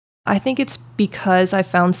I think it's because I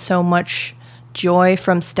found so much joy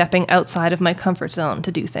from stepping outside of my comfort zone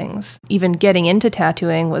to do things. Even getting into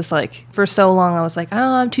tattooing was like, for so long I was like, oh,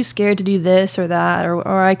 I'm too scared to do this or that,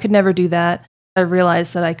 or I could never do that. I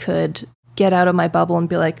realized that I could get out of my bubble and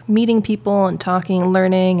be like meeting people and talking and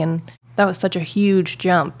learning, and that was such a huge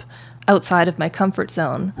jump outside of my comfort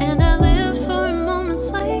zone. And I live for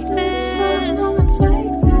moments like this.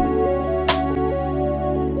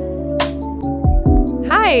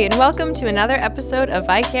 Hi, and welcome to another episode of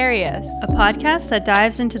Vicarious, a podcast that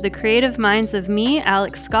dives into the creative minds of me,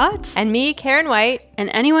 Alex Scott, and me, Karen White, and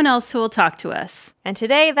anyone else who will talk to us. And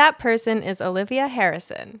today, that person is Olivia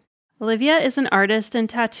Harrison. Olivia is an artist and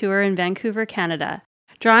tattooer in Vancouver, Canada.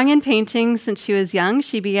 Drawing and painting since she was young,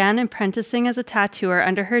 she began apprenticing as a tattooer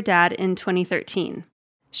under her dad in 2013.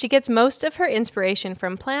 She gets most of her inspiration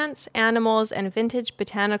from plants, animals, and vintage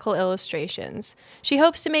botanical illustrations. She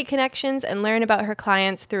hopes to make connections and learn about her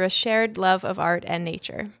clients through a shared love of art and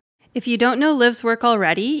nature. If you don't know Liv's work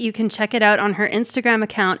already, you can check it out on her Instagram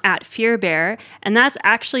account @FearBear, and that's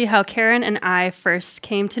actually how Karen and I first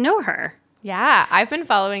came to know her. Yeah, I've been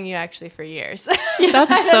following you actually for years.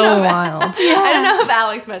 That's so wild. Yeah. I don't know if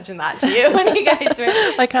Alex mentioned that to you when you guys were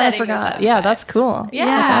I kind of forgot. Yeah, that's cool. Yeah.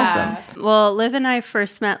 That's awesome. Well, Liv and I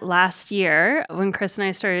first met last year when Chris and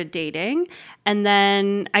I started dating. And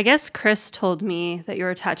then I guess Chris told me that you're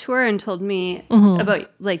a tattooer and told me about,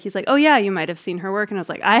 like, he's like, oh yeah, you might have seen her work. And I was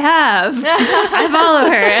like, I have. I follow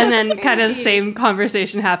her. And then kind of the same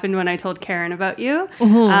conversation happened when I told Karen about you.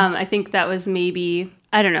 I think that was maybe,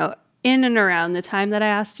 I don't know, in and around the time that I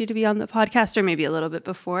asked you to be on the podcast, or maybe a little bit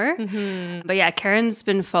before. But yeah, Karen's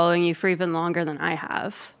been following you for even longer than I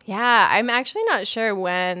have. Yeah, I'm actually not sure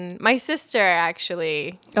when. My sister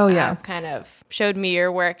actually kind of showed me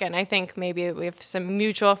your work, and I think maybe we have some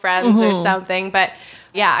mutual friends or something. But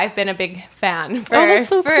yeah, I've been a big fan for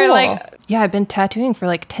cool. Yeah, I've been tattooing for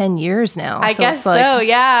like 10 years now. I guess so,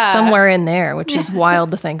 yeah. Somewhere in there, which is wild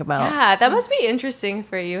to think about. Yeah, that must be interesting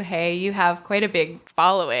for you. Hey, you have quite a big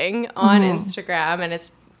following on Instagram, and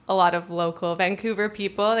it's a lot of local Vancouver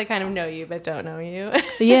people. They kind of know you but don't know you.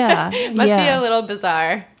 Yeah. Must be a little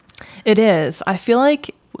bizarre. It is. I feel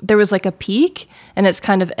like there was like a peak, and it's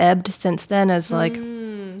kind of ebbed since then as like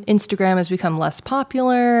Instagram has become less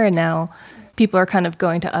popular, and now people are kind of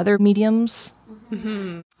going to other mediums.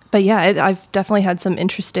 But yeah, I've definitely had some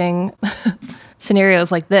interesting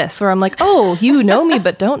scenarios like this where I'm like, oh, you know me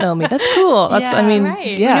but don't know me. That's cool. That's, yeah, I mean, right.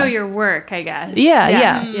 You know your work, I guess.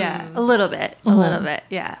 Yeah. A little bit.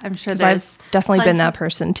 Yeah, I'm sure there's I've definitely been that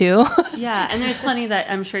person too. Yeah, and there's plenty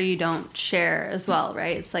that I'm sure you don't share as well,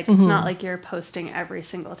 right? It's like, it's not like you're posting every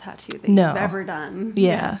single tattoo that you've ever done.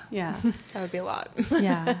 Yeah. That would be a lot.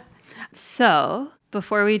 Yeah. So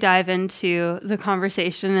before we dive into the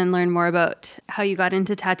conversation and learn more about how you got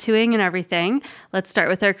into tattooing and everything, let's start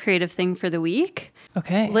with our creative thing for the week.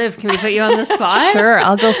 Okay. Liv, can we put you on the spot? Sure,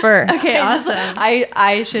 I'll go first. Okay, awesome.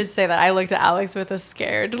 I should say that I looked at Alex with a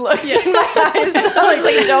scared look in my eyes. So I was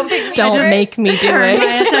like, don't make me Don't make me do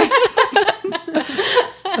it.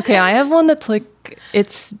 Okay, I have one that's like,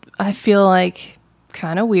 I feel like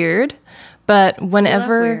kind of weird, but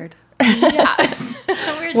whenever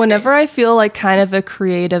I feel like kind of a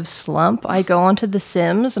creative slump, I go onto The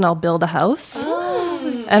Sims and I'll build a house.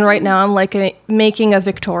 And right now I'm like making a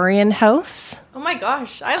Victorian house. Oh my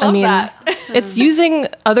gosh, I love that. It's using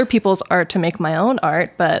other people's art to make my own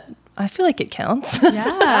art, but I feel like it counts. Yeah.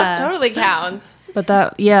 That totally counts. But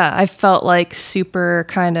I felt like super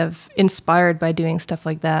kind of inspired by doing stuff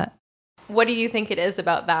like that. What do you think it is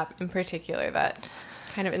about that in particular that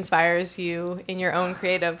kind of inspires you in your own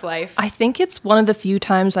creative life? I think it's one of the few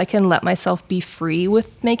times I can let myself be free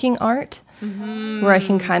with making art, where I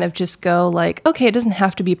can kind of just go like, okay, it doesn't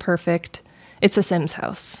have to be perfect. It's a Sims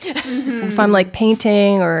house. If I'm like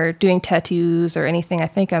painting or doing tattoos or anything, I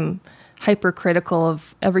think I'm hypercritical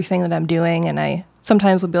of everything that I'm doing, and I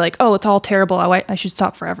sometimes will be like, oh, it's all terrible. I should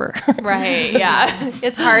stop forever. Right, yeah.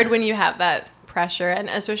 It's hard when you have that pressure, and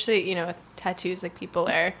especially, with tattoos, like people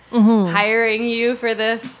are hiring you for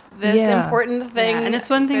this important thing. Yeah. And it's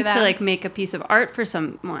one thing to like make a piece of art for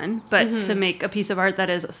someone, but to make a piece of art that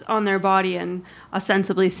is on their body and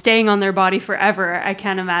ostensibly staying on their body forever, I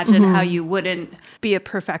can't imagine how you wouldn't be a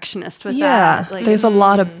perfectionist with that. Like, there's a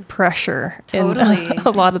lot of pressure in a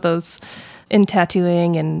lot of those in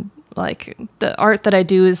tattooing, and like the art that I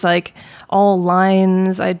do is like all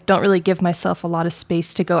lines. I don't really give myself a lot of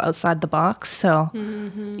space to go outside the box. So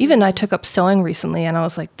even I took up sewing recently, and I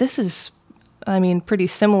was like, this is, pretty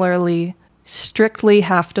similarly strictly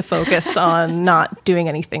have to focus on not doing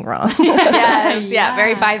anything wrong. Yes, yeah,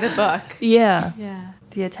 very by the book. Yeah.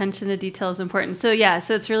 The attention to detail is important. So yeah,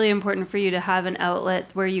 so it's really important for you to have an outlet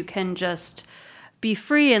where you can just be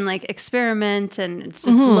free and like experiment, and it's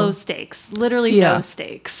just low stakes, literally no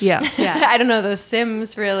stakes. Yeah. I don't know, those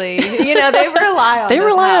Sims really, they rely on They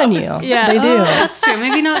rely on you. Yeah, They do. That's true.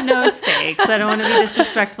 Maybe not no stakes. I don't want to be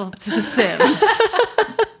disrespectful to the Sims.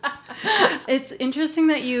 It's interesting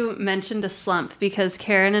that you mentioned a slump, because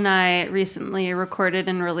Karen and I recently recorded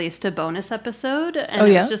and released a bonus episode, and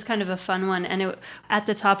it was just kind of a fun one. And at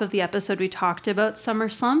the top of the episode, we talked about summer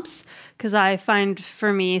slumps, because I find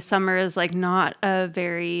for me, summer is like not a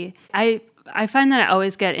very... I find that I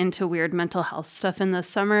always get into weird mental health stuff in the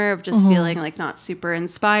summer of just feeling like not super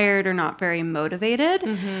inspired or not very motivated.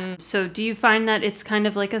 So do you find that it's kind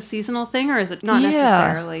of like a seasonal thing, or is it not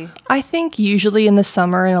necessarily? I think usually in the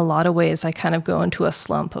summer, in a lot of ways, I kind of go into a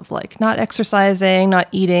slump of like not exercising, not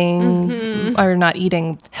eating or not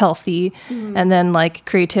eating healthy. And then like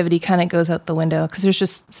creativity kind of goes out the window, because there's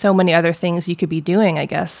just so many other things you could be doing, I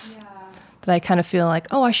guess, that I kind of feel like,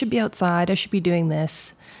 oh, I should be outside. I should be doing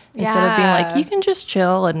this. Instead of being like, you can just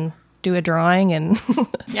chill and do a drawing and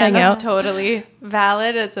hang out. That's totally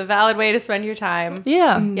valid. It's a valid way to spend your time.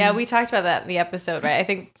 Yeah. Yeah, we talked about that in the episode, right? I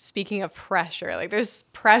think speaking of pressure, like there's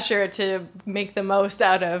pressure to make the most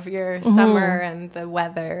out of your summer and the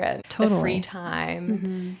weather and the free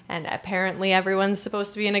time. And apparently everyone's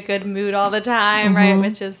supposed to be in a good mood all the time, right?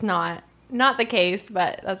 Which is not the case,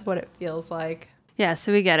 but that's what it feels like. Yeah,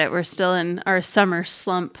 so we get it. We're still in our summer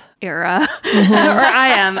slump era. Or I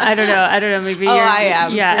am. I don't know. Maybe you're... I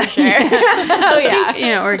am, yeah. for sure. Oh,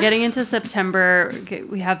 yeah. We're getting into September.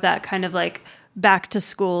 We have that kind of like back to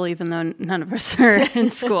school, even though none of us are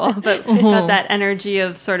in school. But we've got that energy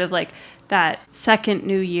of sort of like that second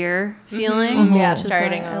new year feeling. Yeah,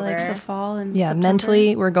 starting over. I like the fall and Yeah, September.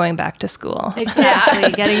 Mentally, we're going back to school.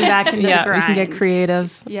 Exactly. Getting back into the grind. We can get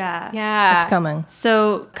creative. Yeah. It's coming.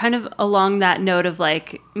 So kind of along that note of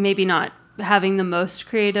like maybe not having the most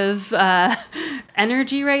creative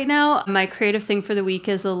energy right now, my creative thing for the week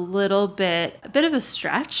is a bit of a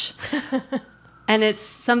stretch. And it's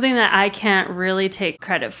something that I can't really take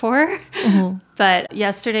credit for. But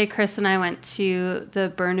yesterday, Chris and I went to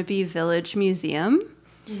the Burnaby Village Museum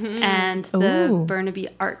and the Burnaby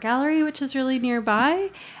Art Gallery, which is really nearby.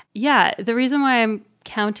 Yeah, the reason why I'm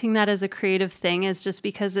counting that as a creative thing is just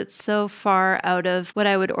because it's so far out of what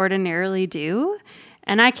I would ordinarily do.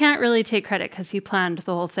 And I can't really take credit because he planned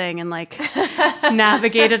the whole thing and like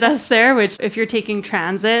navigated us there, which if you're taking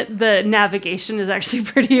transit, the navigation is actually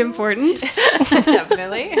pretty important.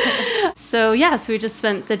 Definitely. So we just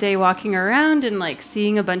spent the day walking around and like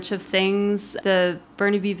seeing a bunch of things. The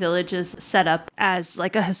Burnaby Village is set up as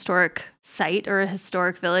like a historic site or a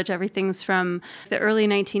historic village. Everything's from the early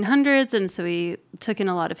 1900s. And so we took in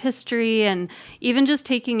a lot of history and even just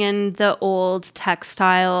taking in the old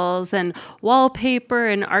textiles and wallpaper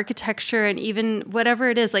and architecture and even whatever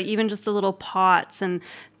it is, like even just the little pots and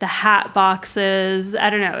the hat boxes. I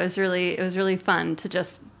don't know. It was really fun to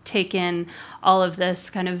just take in all of this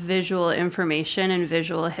kind of visual information and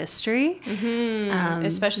visual history.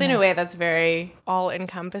 Especially in a way that's very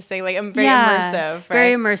all-encompassing, like very immersive. Right?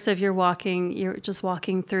 Very immersive. You're just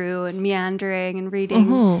walking through and meandering and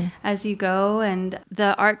reading as you go. And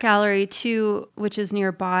the art gallery too, which is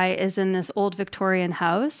nearby, is in this old Victorian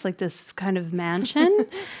house, like this kind of mansion.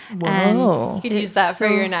 Whoa. And you could use that for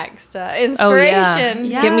your next inspiration.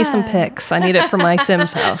 Yeah. Give me some pics. I need it for my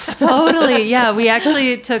Sims house. Totally. Yeah. We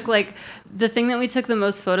actually took like the thing that we took the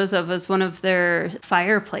most photos of was one of their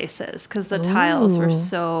fireplaces because the tiles were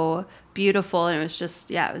so beautiful and it was just,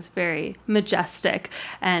 it was very majestic.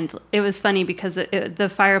 And it was funny because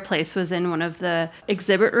the fireplace was in one of the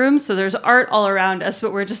exhibit rooms. So there's art all around us,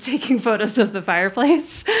 but we're just taking photos of the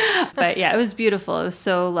fireplace. But yeah, it was beautiful. It was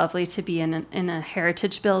so lovely to be in a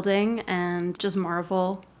heritage building and just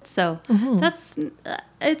marvel. So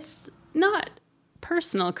it's not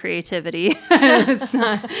personal creativity. It's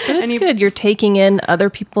not, but it's good. You're taking in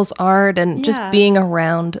other people's art and just being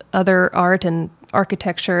around other art and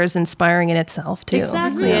architecture is inspiring in itself too.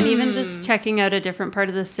 Exactly. And even just checking out a different part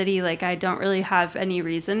of the city, like I don't really have any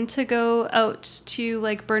reason to go out to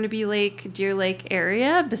like Burnaby Lake, Deer Lake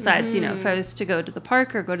area besides, if I was to go to the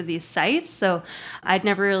park or go to these sites. So I'd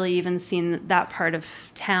never really even seen that part of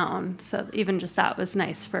town. So even just that was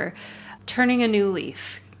nice for turning a new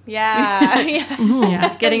leaf.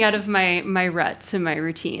 Yeah. Getting out of my ruts and my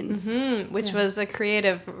routines. Which was a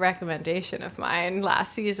creative recommendation of mine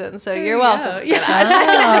last season. So you're welcome for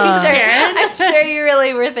that. I'm sure you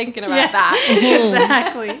really were thinking about that.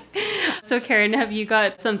 Exactly. So Karen, have you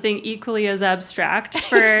got something equally as abstract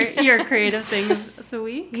for your creative thing of the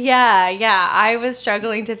week? Yeah. I was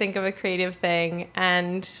struggling to think of a creative thing.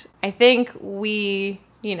 And I think we,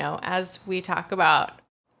 as we talk about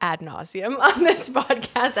ad nauseum on this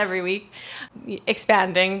podcast every week,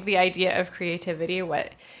 expanding the idea of creativity,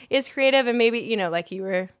 what is creative, and maybe, like you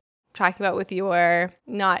were talking about with your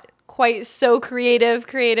not quite so creative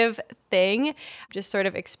thing, just sort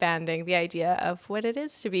of expanding the idea of what it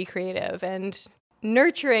is to be creative and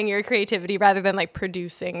nurturing your creativity rather than like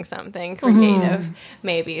producing something creative,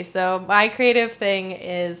 maybe. So my creative thing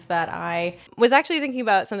is that I was actually thinking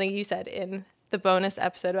about something you said in the bonus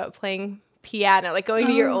episode about playing piano, like going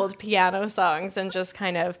to your old piano songs and just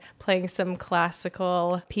kind of playing some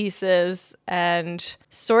classical pieces and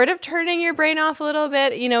sort of turning your brain off a little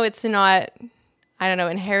bit. It's not, I don't know,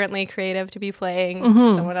 inherently creative to be playing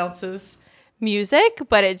someone else's music,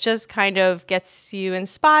 but it just kind of gets you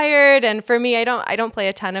inspired. And for me, I don't play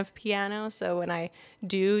a ton of piano, so when I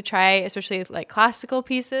do try, especially like classical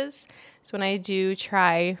pieces, so when I do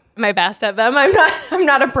try my best at them, I'm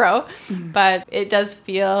not a pro, but it does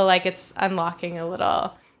feel like it's unlocking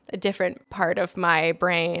a different part of my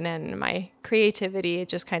brain and my creativity,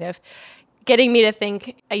 just kind of getting me to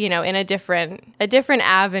think, in a different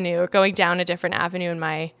avenue, going down a different avenue in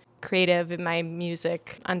my creative, in my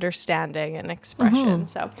music understanding and expression.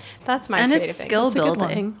 So that's my creative thing. And it's skill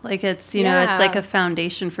building. Like it's, it's like a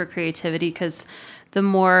foundation for creativity, because the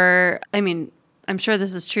more, I'm sure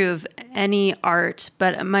this is true of any art,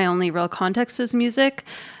 but my only real context is music.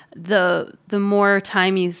 The more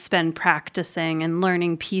time you spend practicing and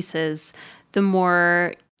learning pieces, the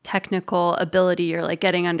more technical ability you're like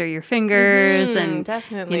getting under your fingers, and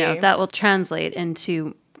definitely, that will translate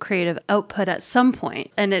into creative output at some point,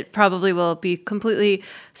 and it probably will be completely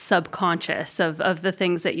subconscious of the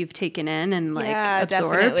things that you've taken in and like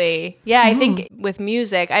absorbed. Definitely. I think with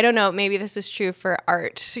music, I don't know, maybe this is true for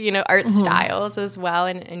art, art styles as well.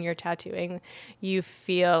 And in your tattooing, you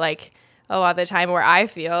feel like a lot of the time, or I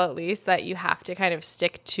feel at least, that you have to kind of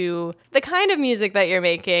stick to the kind of music that you're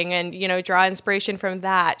making and, draw inspiration from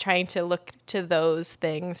that, trying to look to those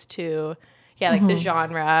things to, like the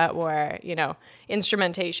genre or,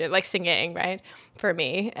 instrumentation, like singing, right, for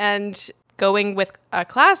me. And going with a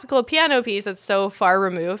classical piano piece that's so far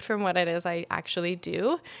removed from what it is I actually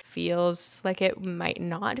do feels like it might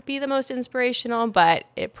not be the most inspirational, but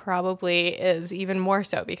it probably is even more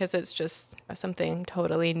so because it's just something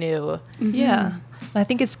totally new. Yeah. I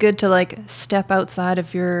think it's good to like step outside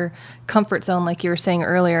of your comfort zone, like you were saying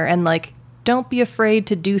earlier, and like don't be afraid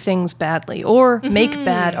to do things badly or make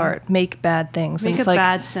bad art, make bad things. Make a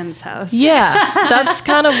bad Sims house. Yeah, that's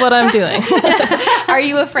kind of what I'm doing. Are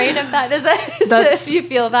you afraid of that? Do you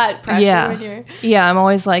feel that pressure when you're... Yeah, I'm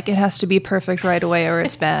always like, it has to be perfect right away or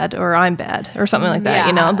it's bad or I'm bad or something like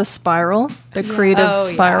that, the spiral, the creative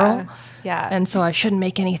spiral. Yeah. And so I shouldn't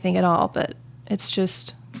make anything at all, but it's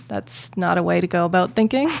just... that's not a way to go about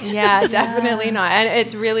thinking. Yeah, definitely not. And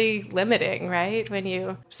it's really limiting, right?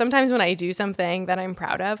 Sometimes when I do something that I'm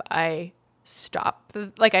proud of, I stop.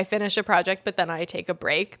 Like I finish a project, but then I take a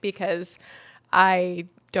break because I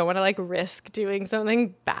don't want to like risk doing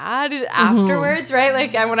something bad afterwards, right?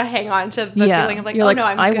 Like I want to hang on to the feeling of like, no,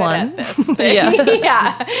 I'm good at this thing.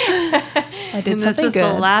 I did something good. This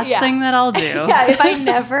is the last thing that I'll do. If I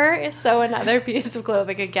never sew another piece of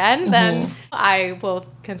clothing again, then I will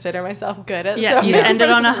consider myself good at sewing. You ended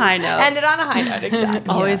on a high note. Ended on a high note,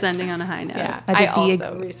 exactly. Always ending on a high note. Yeah. I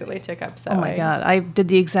also recently took up sewing. Oh my God. I did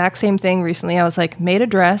the exact same thing recently. I was like, made a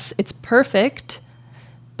dress. It's perfect,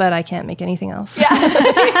 but I can't make anything else. Yeah.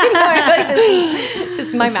 Like, this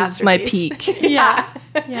is my masterpiece. Is my peak. Yeah.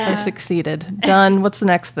 I succeeded. Done. What's the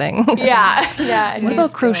next thing? Yeah. What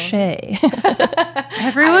about crochet?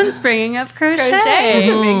 Everyone's bringing up crochet. Crochet is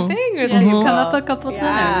a big thing with people. Come up a couple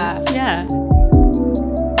times. Yeah.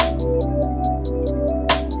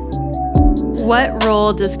 What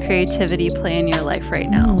role does creativity play in your life right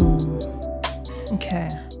now? Okay.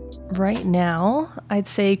 Right now, I'd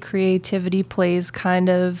say creativity plays kind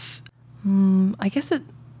of, I guess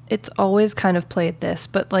it's always kind of played this,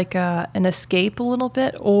 but like an escape a little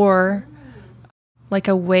bit, or like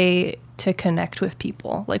a way to connect with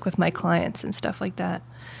people, like with my clients and stuff like that.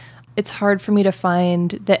 It's hard for me to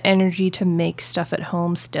find the energy to make stuff at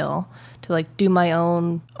home still, to like do my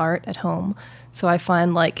own art at home. So I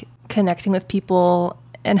find like connecting with people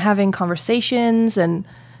and having conversations and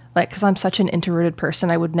like, because I'm such an introverted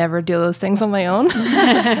person, I would never do those things on my own.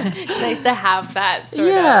 It's nice to have that sort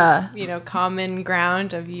of, common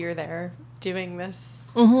ground of you're there doing this.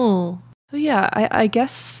 So yeah, I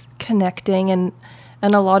guess connecting and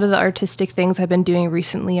And a lot of the artistic things I've been doing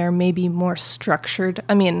recently are maybe more structured.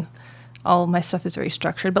 I mean, all of my stuff is very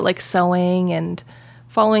structured, but like sewing and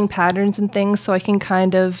following patterns and things, so I can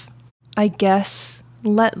kind of, I guess,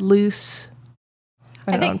 let loose.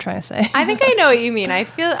 I don't know what I'm trying to say. I think I know what you mean. I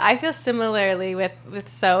feel similarly with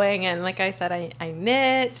sewing, and like I said, I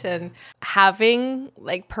knit, and having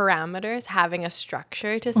like parameters, having a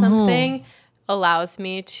structure to something allows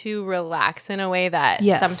me to relax in a way that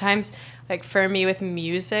sometimes, like for me with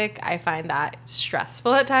music, I find that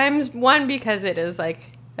stressful at times. One, because it is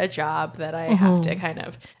like a job that I have to kind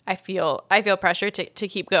of, I feel pressure to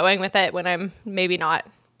keep going with it when I'm maybe not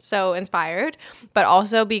so inspired, but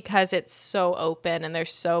also because it's so open and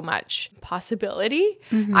there's so much possibility.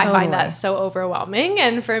 I find that so overwhelming.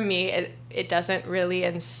 And for me, it doesn't really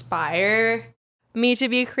inspire me to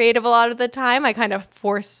be creative a lot of the time. I kind of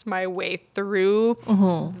force my way through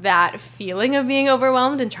that feeling of being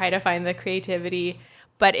overwhelmed and try to find the creativity.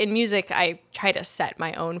 But in music, I try to set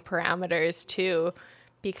my own parameters too,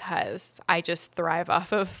 because I just thrive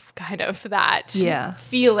off of kind of that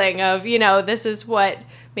feeling of, this is what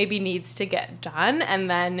maybe needs to get done. And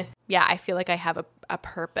then, I feel like I have a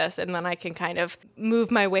purpose, and then I can kind of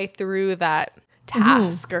move my way through that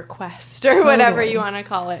task or quest or whatever you want to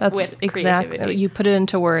call it. That's with creativity. Exactly. You put it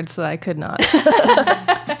into words that I could not.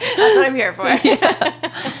 That's what I'm here for.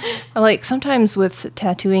 Like sometimes with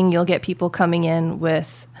tattooing, you'll get people coming in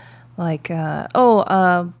with like,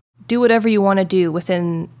 do whatever you want to do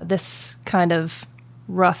within this kind of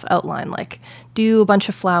rough outline, like do a bunch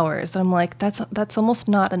of flowers. I'm like, that's almost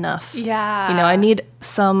not enough. Yeah. I need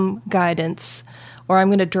some guidance, or I'm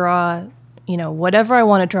going to draw, whatever I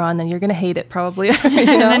want to draw, and then you're going to hate it probably. And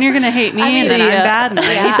then you're going to hate me, and then I'm bad, and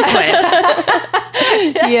I need to quit.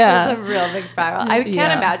 It's just a real big spiral. I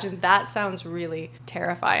can't imagine. That sounds really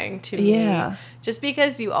terrifying to me. Just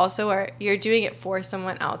because you also you're doing it for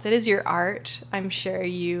someone else. It is your art. I'm sure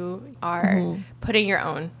you are putting your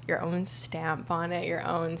own stamp on it, your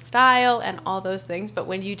own style and all those things. But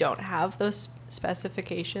when you don't have those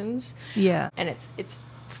specifications, and it's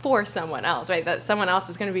for someone else, right? That someone else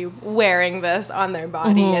is going to be wearing this on their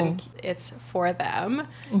body and it's for them.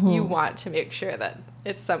 You want to make sure that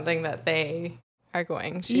it's something that they are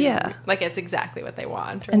going to, like it's exactly what they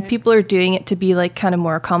want, right? And people are doing it to be like kind of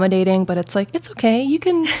more accommodating, but it's like, it's okay. You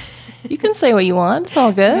can say what you want. It's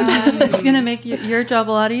all good. It's going to make your job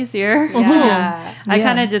a lot easier. I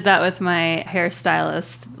kind of did that with my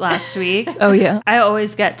hairstylist last week. I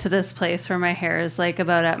always get to this place where my hair is like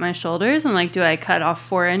about at my shoulders, and like, do I cut off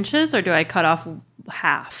 4 inches or do I cut off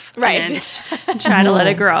half, right? And try to let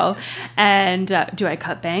it grow. And do I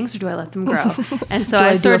cut bangs or do I let them grow? And so do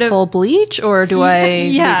I do a full bleach, or do I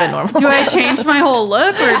leave it normal? Do I change my whole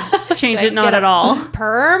look or change it not at all?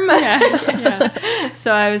 Perm?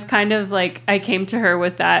 So I was kind of like, I came to her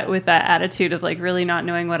with that attitude of like really not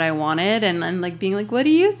knowing what I wanted, and then like being like, what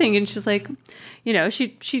do you think? And she's like,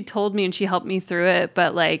 she told me and she helped me through it,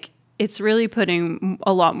 but like it's really putting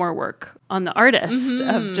a lot more work on the artist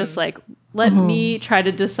of just like, let me try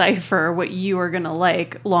to decipher what you are going to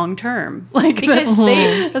like long term. Like, because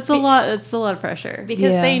that's a lot of pressure.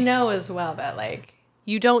 Because they know as well that like,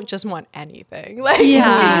 you don't just want anything. Like, when you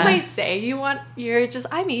might say you're just,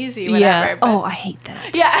 I'm easy, whatever. But, I hate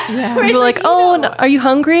that. People are like, are you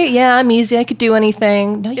hungry? Yeah, I'm easy. I could do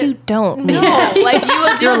anything. No, you don't. No, like you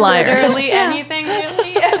will do literally anything,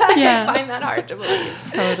 really. I find that hard to believe.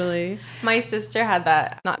 Totally. My sister had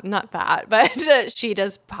that, not that, but she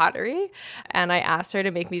does pottery. And I asked her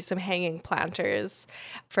to make me some hanging planters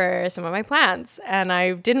for some of my plants. And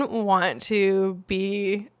I didn't want to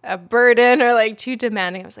be a burden or like too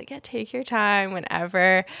demanding. I was like, take your time,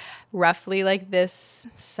 whenever. Roughly like this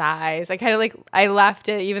size. I kind of like, I left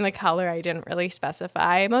it, even the color I didn't really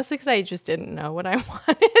specify, mostly because I just didn't know what I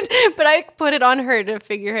wanted. But I put it on her to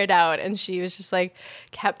figure it out, and she was just like,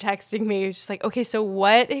 kept texting me, just like, okay, so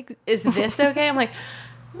what is this okay? I'm like,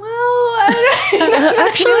 well,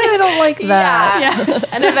 actually, I don't like that.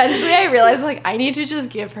 And eventually I realized like I need to just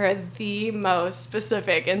give her the most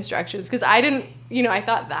specific instructions, because I didn't, I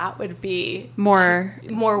thought that would be more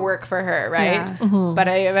work for her, right? But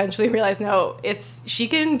I eventually realized, no, she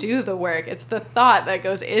can do the work. It's the thought that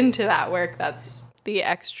goes into that work that's the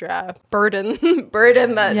extra burden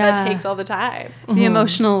that takes all the time. The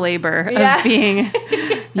emotional labor of being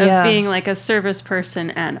being like a service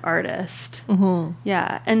person and artist.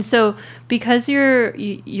 And so because your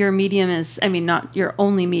medium is, I mean, not your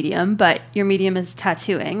only medium, but your medium is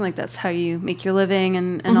tattooing, like that's how you make your living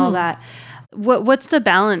and all that. What's the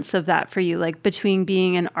balance of that for you, like between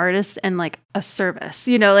being an artist and like a service,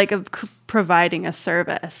 like of providing a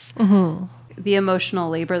service? the emotional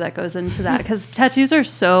labor that goes into that, because tattoos are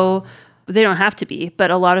so, they don't have to be,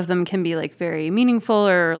 but a lot of them can be like very meaningful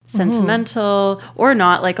or sentimental or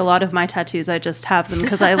not. Like a lot of my tattoos, I just have them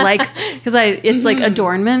because I like, it's like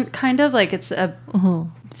adornment kind of, like it's a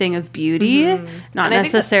thing of beauty, not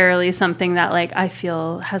necessarily something that like I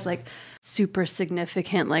feel has like super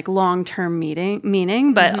significant like long-term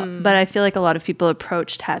meaning, but I feel like a lot of people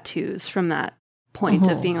approach tattoos from that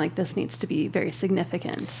point of being like, this needs to be very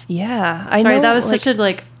significant. Yeah, I know that was such a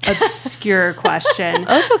like obscure question.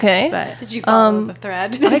 Oh, it's okay. But did you follow the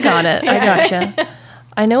thread? I got it. I gotcha.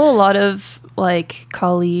 I know a lot of like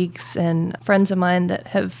colleagues and friends of mine that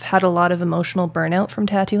have had a lot of emotional burnout from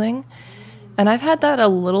tattooing, and I've had that a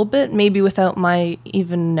little bit, maybe without my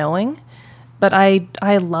even knowing. But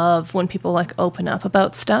I love when people like open up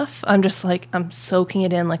about stuff. I'm just like, I'm soaking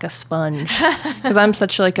it in like a sponge because I'm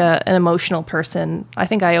such like an emotional person. I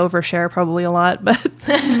think I overshare probably a lot, but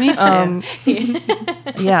me too.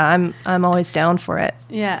 Yeah, I'm always down for it.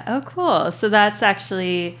 Yeah. Oh, cool. So that's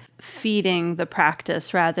actually feeding the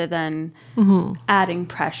practice rather than adding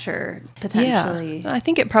pressure potentially. Yeah, I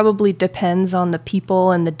think it probably depends on the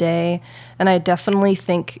people and the day. And I definitely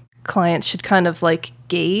think clients should kind of like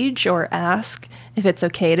gauge or ask if it's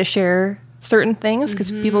okay to share certain things,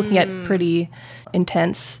 because people can get pretty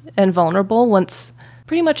intense and vulnerable once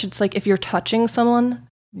pretty much it's like if you're touching someone,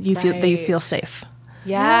 you feel safe.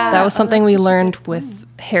 Yeah. That was something we learned with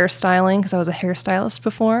hairstyling, because I was a hairstylist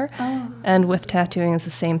before. And with tattooing is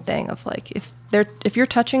the same thing of like if you're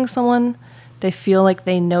touching someone, they feel like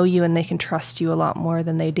they know you and they can trust you a lot more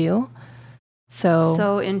than they do.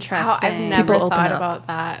 So interesting. I've never thought about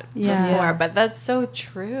that before, but that's so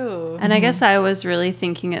true. And I guess I was really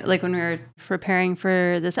thinking, like when we were preparing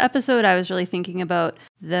for this episode, I was really thinking about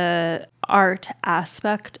the art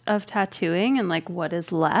aspect of tattooing and like what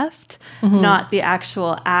is left, not the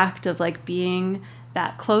actual act of like being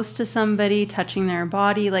that close to somebody, touching their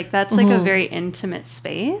body. Like that's like a very intimate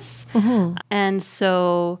space. And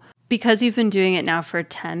so because you've been doing it now for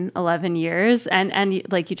 10, 11 years, and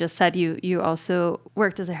like you just said, you also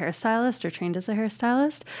worked as a hairstylist or trained as a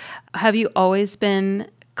hairstylist. Have you always been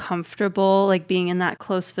comfortable like being in that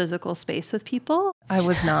close physical space with people? I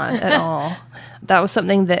was not at all. That was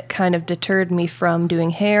something that kind of deterred me from doing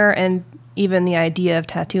hair and even the idea of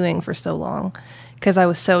tattooing for so long, because I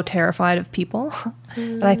was so terrified of people.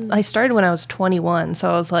 And I started when I was 21, so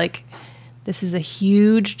I was like, this is a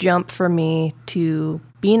huge jump for me to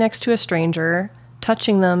be next to a stranger,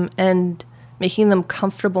 touching them and making them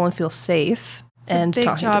comfortable and feel safe. It's a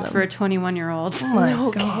big job for a 21-year-old. Oh my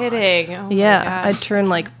no God. Kidding. Oh yeah, I turned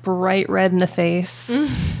like bright red in the face.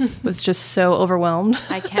 Was just so overwhelmed.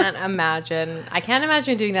 I can't imagine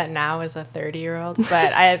doing that now as a 30-year-old,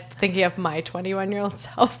 but I thinking of my 21-year-old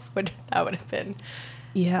self, that would have been.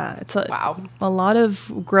 Yeah, it's wow. A lot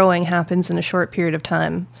of growing happens in a short period of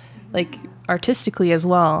time, like artistically as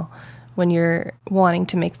well. When you're wanting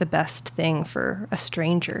to make the best thing for a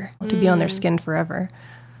stranger, to be on their skin forever.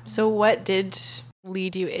 So what did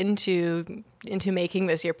lead you into making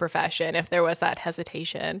this your profession, if there was that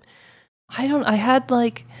hesitation? I had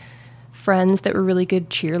like friends that were really good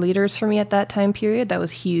cheerleaders for me at that time period. That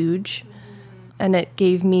was huge. And it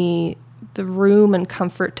gave me the room and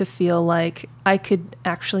comfort to feel like I could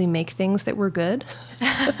actually make things that were good.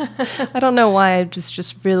 I don't know why, I was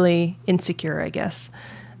just really insecure, I guess.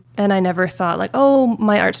 And I never thought like, oh,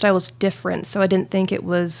 my art style was different, so I didn't think it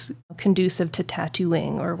was conducive to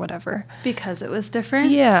tattooing or whatever. Because it was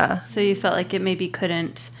different? Yeah. So you felt like it maybe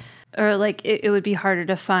couldn't, or like it would be harder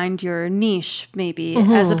to find your niche maybe,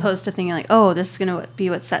 as opposed to thinking like, oh, this is going to be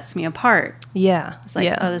what sets me apart. Yeah. It's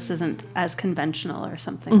like, oh, this isn't as conventional or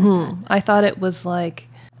something like that. I thought it was like,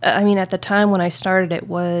 I mean, at the time when I started, it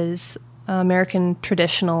was American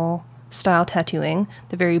traditional style tattooing,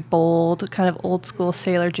 the very bold, kind of old school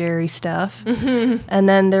Sailor Jerry stuff. And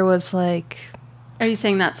then there was like... Are you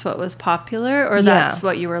saying that's what was popular, or that's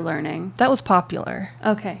what you were learning? That was popular.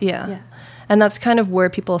 Okay. Yeah. And that's kind of where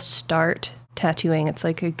people start tattooing. It's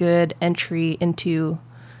like a good entry into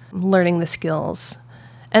learning the skills.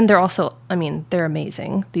 And they're also, I mean, they're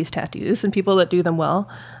amazing, these tattoos, and people that do them well.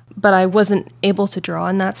 But I wasn't able to draw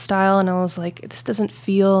in that style, and I was like, this doesn't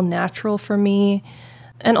feel natural for me.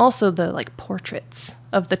 And also the like portraits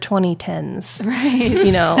of the 2010s, right?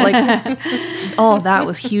 You know, like all of that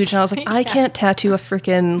was huge. And I was like, I can't tattoo a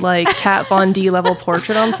freaking like Kat Von D level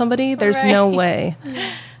portrait on somebody. There's no way.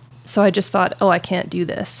 So I just thought, oh, I can't do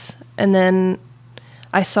this. And then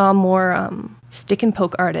I saw more stick and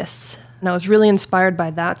poke artists, and I was really inspired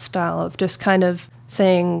by that style of just kind of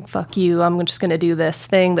saying, fuck you, I'm just going to do this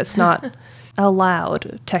thing that's not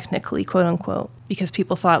allowed technically, quote unquote. because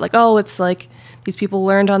people thought like, oh, it's like these people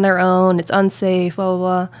learned on their own, it's unsafe, blah,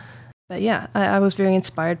 blah, blah. But yeah, I was very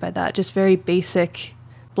inspired by that. Just very basic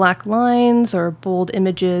black lines or bold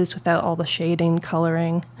images without all the shading,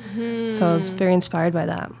 coloring. So I was very inspired by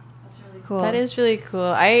that. That's really cool. That is really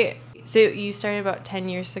cool. So you started about 10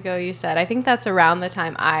 years ago, you said. I think that's around the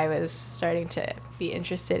time I was starting to be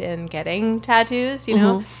interested in getting tattoos, you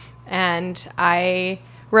know? And I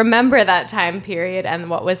remember that time period, and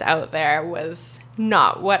what was out there was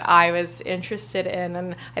not what I was interested in.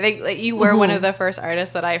 And I think like you were one of the first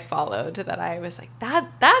artists that I followed that I was like,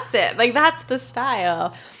 that's it. Like, that's the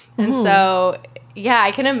style. And so, yeah,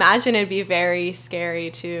 I can imagine it'd be very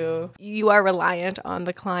scary you are reliant on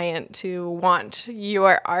the client to want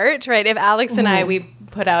your art, right? If Alex and I, we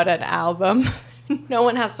put out an album, no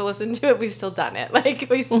one has to listen to it. We've still done it. Like,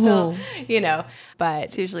 we still, you know, but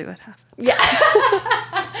it's usually what happens. Yeah.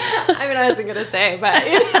 I mean, I wasn't going to say,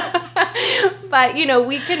 but, you know,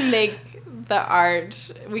 we can make the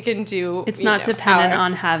art, we can do. It's not dependent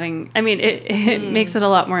on having, I mean, it makes it a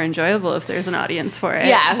lot more enjoyable if there's an audience for it.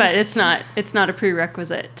 Yes. But it's not a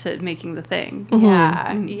prerequisite to making the thing.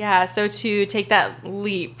 Yeah. Yeah. So to take that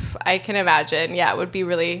leap, I can imagine, it would be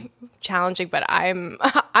really challenging, but I'm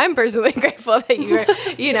personally grateful that you were,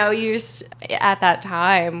 you know, used at that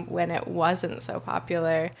time when it wasn't so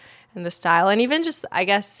popular in the style. And even just, I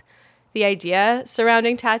guess, the idea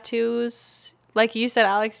surrounding tattoos, like you said,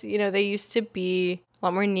 Alex, you know, they used to be a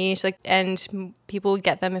lot more niche, like, and people would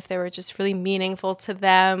get them if they were just really meaningful to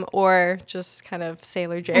them, or just kind of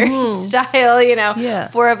Sailor Jerry style, you know,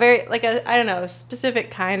 for a very, like I don't know, a specific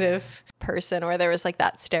kind of person, or there was like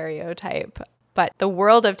that stereotype. But the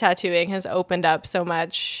world of tattooing has opened up so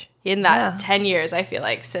much in that 10 years, I feel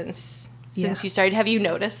like, since you started. Have you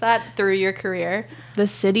noticed that through your career? The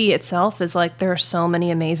city itself is like, there are so many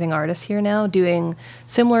amazing artists here now doing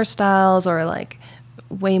similar styles, or like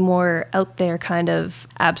way more out there kind of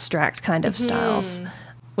abstract kind of styles,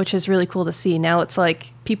 which is really cool to see. Now it's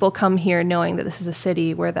like people come here knowing that this is a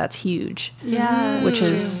city where that's huge. Yeah. Which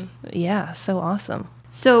is, so awesome.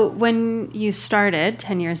 So when you started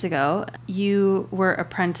 10 years ago, you were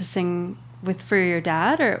apprenticing for your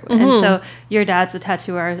dad, and so your dad's a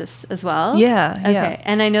tattoo artist as well? Yeah. Okay.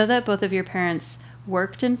 And I know that both of your parents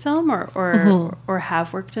worked in film or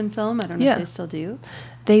have worked in film. I don't know if they still do.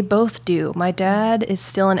 They both do. My dad is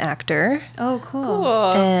still an actor. Oh,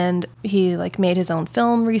 cool. And he like made his own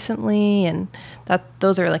film recently, and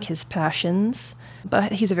those are like his passions.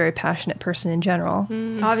 But he's a very passionate person in general.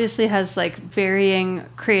 Obviously has like varying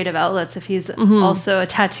creative outlets if he's also a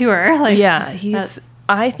tattooer. Like,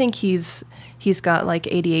 I think he's got like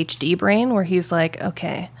ADHD brain, where he's like,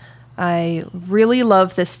 okay, I really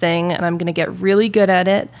love this thing and I'm going to get really good at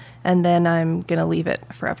it, and then I'm going to leave it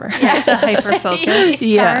forever. Yeah. The hyper focus.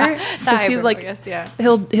 Because he's like,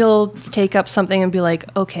 he'll take up something and be like,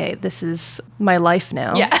 okay, this is my life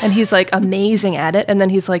now. Yeah. And he's like amazing at it. And then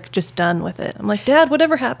he's like just done with it. I'm like, Dad,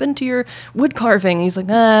 whatever happened to your wood carving? He's like,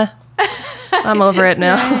 I'm over it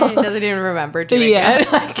now. He doesn't even remember doing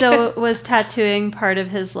it. So was tattooing part of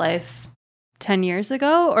his life 10 years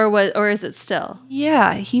ago, or is it still?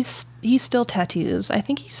 Yeah, he still tattoos. I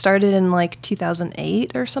think he started in like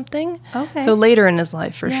 2008 or something. Okay. So later in his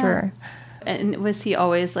life for sure. And was he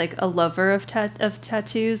always like a lover of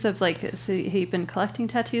tattoos? Of like, so he'd been collecting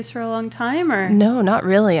tattoos for a long time, or? No, not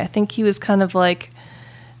really. I think he was kind of like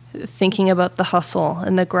thinking about the hustle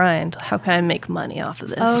and the grind. How can I make money off of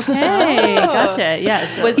this? Okay, gotcha. Yeah.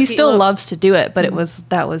 So he still loves to do it, but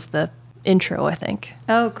that was the intro, I think.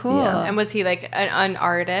 Oh, cool. Yeah. And was he like an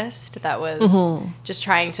artist that was just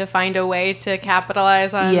trying to find a way to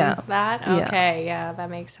capitalize on that? Okay, yeah, that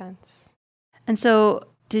makes sense. And so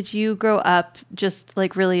did you grow up just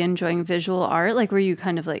like really enjoying visual art? Like, were you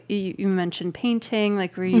kind of like, you mentioned painting,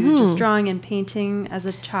 like were you just drawing and painting as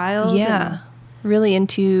a child? Yeah. Really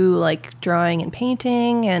into like drawing and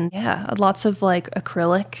painting, and lots of like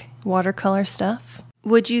acrylic watercolor stuff.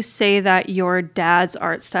 Would you say that your dad's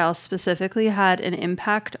art style specifically had an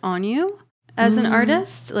impact on you as an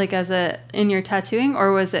artist, like in your tattooing,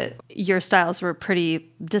 or was it your styles were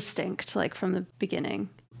pretty distinct, like from the beginning?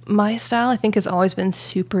 My style, I think, has always been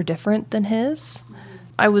super different than his.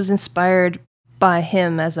 I was inspired by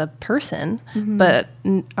him as a person, but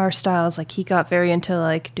our styles, like he got very into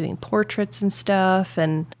like doing portraits and stuff,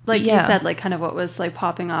 and like you said, like kind of what was like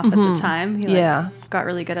popping off at the time. He got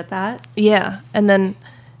really good at that. Yeah, and then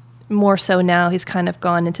more so now he's kind of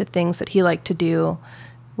gone into things that he liked to do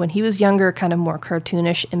when he was younger, kind of more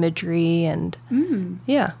cartoonish imagery, and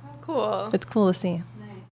cool. It's cool to see.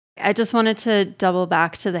 I just wanted to double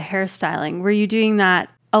back to the hairstyling. Were you doing that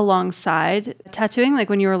alongside tattooing, like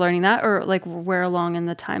when you were learning that, or like where along in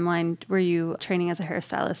the timeline were you training as a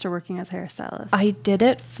hairstylist or working as a hairstylist? I did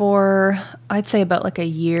it for, I'd say about like a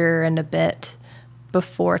year and a bit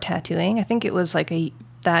before tattooing. I think it was like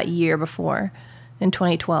that year before in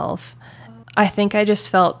 2012. I think I just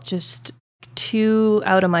felt just too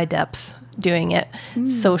out of my depth doing it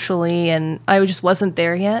socially, and I just wasn't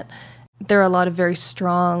there yet. There are a lot of very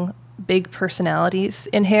strong, big personalities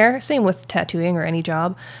in hair, same with tattooing or any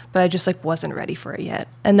job, but I just like wasn't ready for it yet.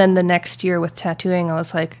 And then the next year with tattooing, I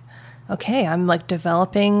was like, okay, I'm like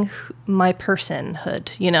developing my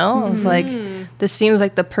personhood, you know? I was like, this seems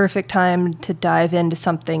like the perfect time to dive into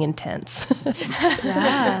something intense.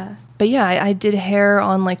 Yeah. But yeah, I did hair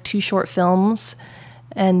on like 2 short films,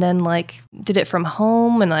 and then like did it from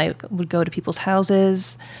home, and I would go to people's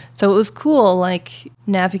houses. So it was cool, like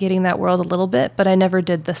navigating that world a little bit, but I never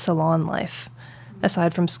did the salon life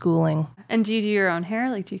aside from schooling. And do you do your own hair?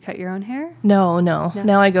 Like, do you cut your own hair? No.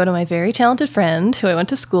 Now I go to my very talented friend who I went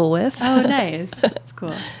to school with. Oh, nice. That's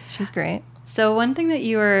cool. She's great. So one thing that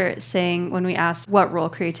you were saying when we asked what role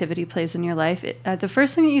creativity plays in your life, the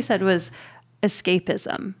first thing that you said was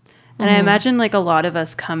escapism. And I imagine like a lot of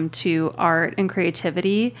us come to art and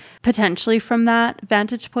creativity potentially from that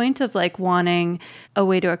vantage point of like wanting a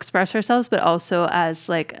way to express ourselves, but also as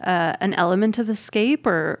like an element of escape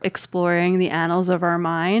or exploring the annals of our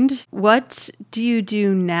mind. What do you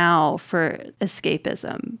do now for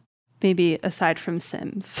escapism? Maybe aside from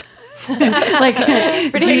Sims. Like it's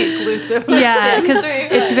pretty exclusive. Yeah, because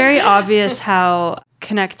it's very obvious how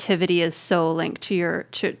connectivity is so linked to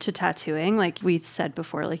to tattooing. Like we said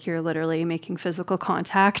before, like you're literally making physical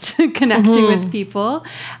contact, connecting with people.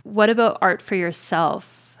 What about art for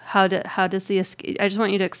yourself? How does the I just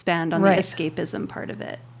want you to expand on the escapism part of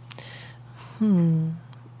it.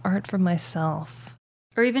 Art for myself.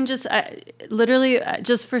 Or even just literally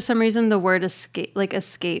just for some reason the word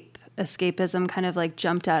escapism kind of like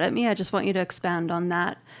jumped out at me. I just want you to expand on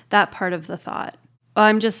that part of the thought.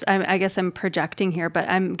 I guess I'm projecting here, but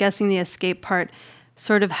I'm guessing the escape part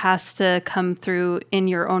sort of has to come through in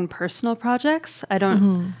your own personal projects. I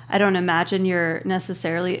don't imagine you're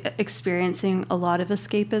necessarily experiencing a lot of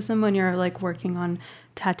escapism when you're like working on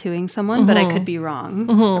tattooing someone, but I could be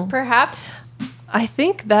wrong. Perhaps. I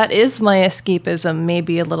think that is my escapism,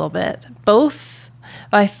 maybe a little bit. Both.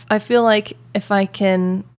 I feel like if I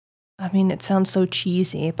can, I mean, it sounds so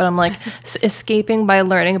cheesy, but I'm like escaping by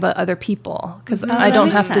learning about other people, because I don't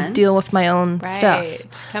have to deal with my own stuff.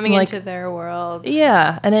 Coming into their world.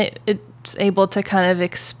 Yeah, and it's able to kind of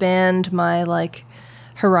expand my like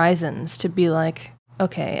horizons to be like,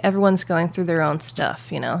 okay, everyone's going through their own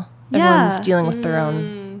stuff, you know? Everyone's dealing with their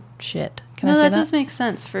own shit. Can I say that? That does make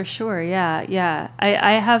sense for sure. Yeah.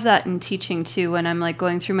 I have that in teaching too, when I'm like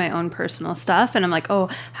going through my own personal stuff and I'm like, oh,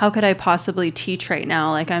 how could I possibly teach right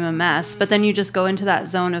now? Like I'm a mess. But then you just go into that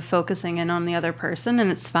zone of focusing in on the other person and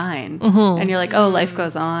it's fine. And you're like, oh, life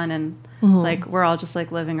goes on and like we're all just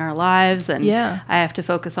like living our lives and I have to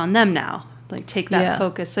focus on them now. Like take that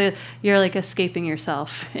focus. So you're like escaping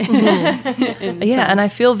yourself. And I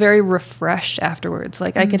feel very refreshed afterwards.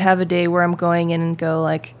 Like I could have a day where I'm going in and go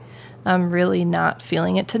like, I'm really not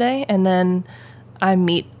feeling it today. And then I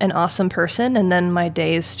meet an awesome person and then my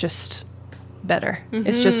day is just better.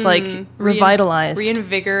 It's just like revitalized.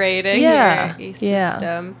 Reinvigorating your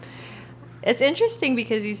system. It's interesting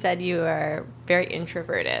because you said you are very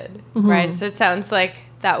introverted, right? So it sounds like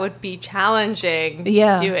that would be challenging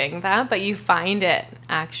doing that, but you find it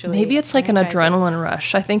actually. Maybe it's like an adrenaline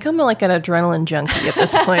rush. I think I'm like an adrenaline junkie at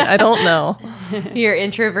this point. I don't know. Your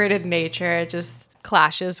introverted nature just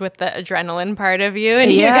clashes with the adrenaline part of you,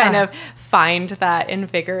 and you kind of find that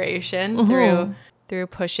invigoration through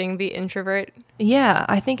pushing the introvert. Yeah,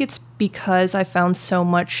 I think it's because I found so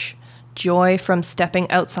much joy from stepping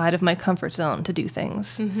outside of my comfort zone to do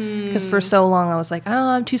things. Because for so long I was like, oh,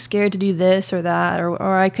 I'm too scared to do this or that,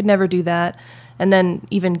 or I could never do that. And then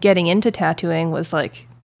even getting into tattooing was like,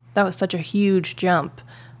 that was such a huge jump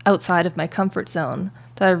outside of my comfort zone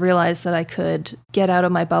that I realized that I could get out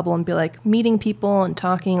of my bubble and be like meeting people and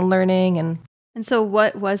talking and learning. And so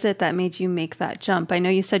what was it that made you make that jump? I know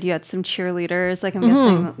you said you had some cheerleaders, like I'm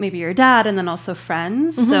guessing maybe your dad and then also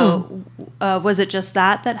friends. So was it just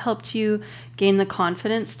that helped you gain the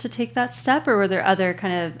confidence to take that step, or were there other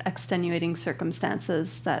kind of extenuating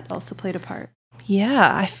circumstances that also played a part?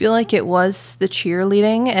 Yeah, I feel like it was the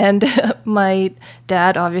cheerleading, and my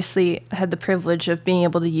dad obviously had the privilege of being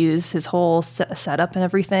able to use his whole setup and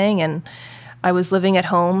everything, and I was living at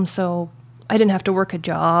home, so I didn't have to work a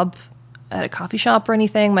job at a coffee shop or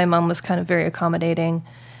anything. My mom was kind of very accommodating,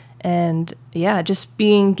 And yeah, just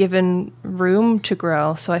being given room to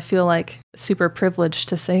grow. So I feel like super privileged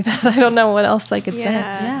to say that. I don't know what else I could say.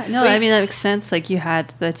 Yeah, no, I mean, that makes sense. Like, you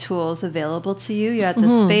had the tools available to you. You had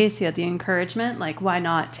the space, you had the encouragement. Like, why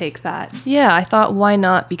not take that? Yeah, I thought, why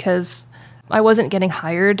not? Because I wasn't getting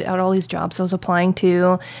hired at all these jobs I was applying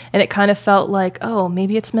to. And it kind of felt like, oh,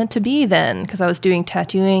 maybe it's meant to be then, because I was doing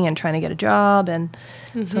tattooing and trying to get a job. And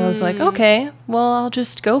so I was like, okay, well, I'll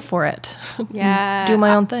just go for it. Yeah. Do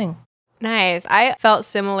my own thing. Nice. I felt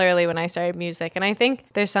similarly when I started music. And I think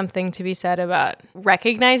there's something to be said about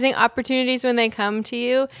recognizing opportunities when they come to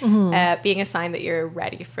you, being a sign that you're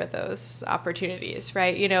ready for those opportunities,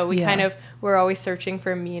 right? You know, we're always searching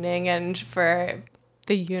for meaning and for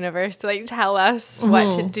the universe to like tell us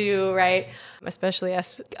what to do, right? Especially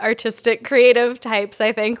us artistic, creative types,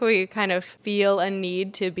 I think we kind of feel a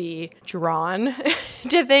need to be drawn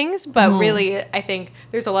to things. But really, I think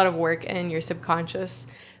there's a lot of work in your subconscious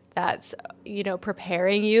that's, you know,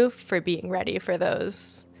 preparing you for being ready for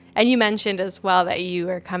those. And you mentioned as well that you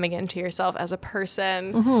are coming into yourself as a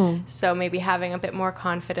person. So maybe having a bit more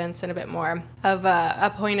confidence and a bit more of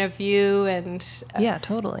a point of view. And yeah,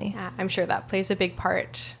 totally. I'm sure that plays a big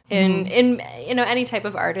part in you know, any type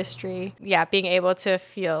of artistry. Yeah, being able to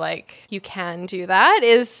feel like you can do that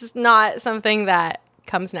is not something that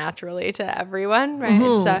comes naturally to everyone, right?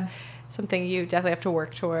 It's something you definitely have to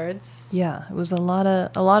work towards. Yeah, it was a lot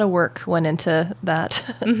of work went into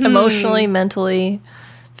that, emotionally, mentally,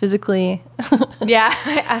 physically. Yeah,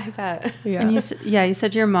 I bet. Yeah. And you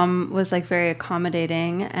said your mom was like very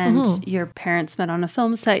accommodating, and your parents met on a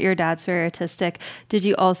film set. Your dad's very artistic. Did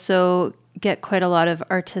you also get quite a lot of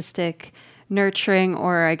artistic nurturing,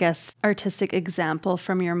 or I guess artistic example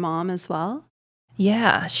from your mom as well?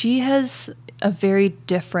 Yeah, she has a very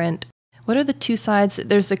different. What are the two sides?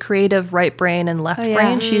 There's the creative right brain and left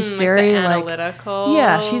brain. She's very like analytical.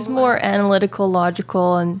 Yeah, she's more analytical,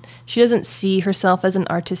 logical, and she doesn't see herself as an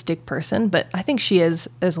artistic person, but I think she is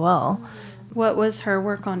as well. What was her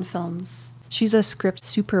work on films? She's a script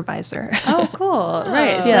supervisor. Oh, cool.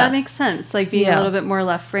 Right. So that makes sense. Like being a little bit more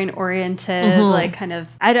left brain oriented, like kind of,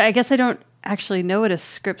 I guess I don't actually know what a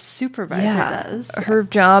script supervisor does. Her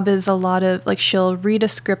job is a lot of, like, she'll read a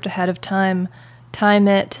script ahead of time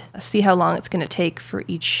it, see how long it's going to take for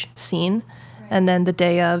each scene. And then the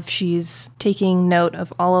day of, she's taking note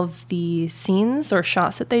of all of the scenes or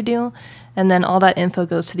shots that they do. And then all that info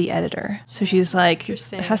goes to the editor. So she's like,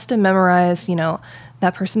 has to memorize, you know,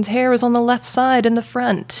 that person's hair was on the left side in the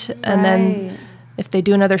front. And then if they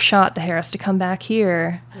do another shot, the hair has to come back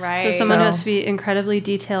here. Right. So someone has to be incredibly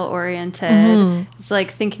detail oriented. It's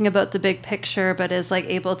like thinking about the big picture, but is like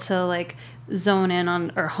able to like zone in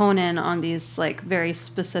on or hone in on these like very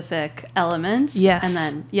specific elements. Yes. And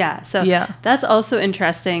then, so that's also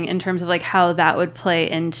interesting in terms of like how that would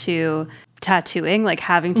play into tattooing, like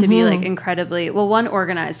having to be like incredibly, well, one,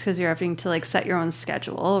 organized because you're having to like set your own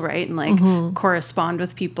schedule, right? And like correspond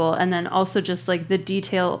with people. And then also just like the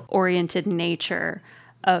detail oriented nature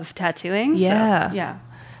of tattooing. Yeah.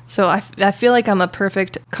 So I feel like I'm a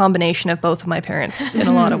perfect combination of both of my parents in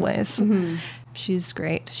a lot of ways. She's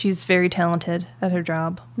great. She's very talented at her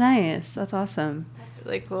job. Nice. That's awesome. That's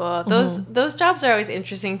really cool. Those jobs are always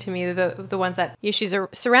interesting to me. The ones that she's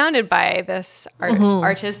surrounded by this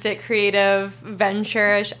artistic, creative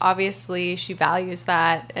venture. Obviously, she values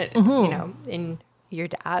that. You know, in your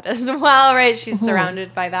dad as well, right? She's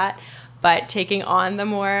surrounded by that, but taking on the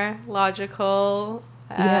more logical,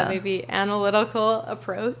 maybe analytical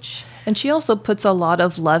approach. And she also puts a lot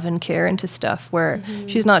of love and care into stuff where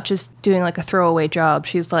she's not just doing like a throwaway job.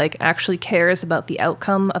 She's like actually cares about the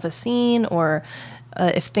outcome of a scene, or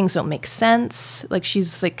if things don't make sense. Like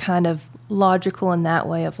she's like kind of logical in that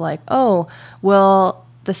way of like, oh, well,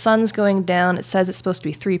 the sun's going down. It says it's supposed to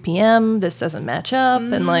be 3 p.m. This doesn't match up.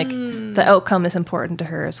 And like the outcome is important to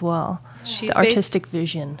her as well. She's the artistic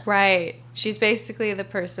vision. Right. She's basically the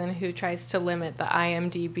person who tries to limit the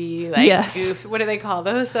IMDb, like goof. What do they call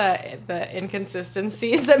those? The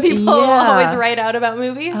inconsistencies that people always write out about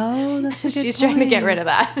movies. Oh, that's a good She's trying to get rid of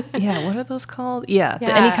that. Yeah. What are those called? Yeah.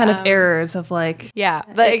 Any kind of errors of like. Yeah.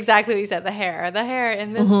 Exactly what you said. The hair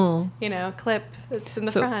in this, you know, clip that's in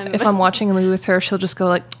the front. If I'm watching a movie with her, she'll just go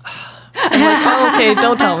like. I'm like, oh, okay,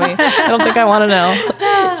 don't tell me. I don't think I want to know.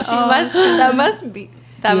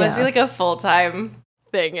 That must be like a full-time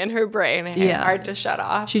thing in her brain. Hard to shut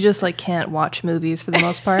off. She just like can't watch movies for the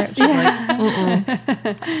most part. She's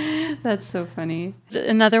like, That's so funny.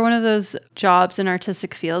 Another one of those jobs in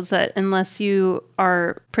artistic fields that unless you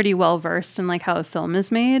are pretty well versed in like how a film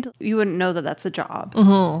is made, you wouldn't know that that's a job.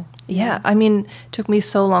 Yeah. I mean, it took me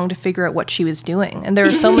so long to figure out what she was doing. And there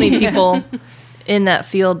were so many people in that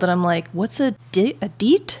field that I'm like, what's a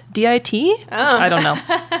DIT? D-I-T? Oh. I don't know.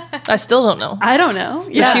 I still don't know. I don't know.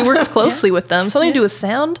 Yeah. But she works closely with them. Something to do with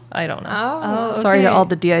sound? I don't know. Oh, okay. Sorry to all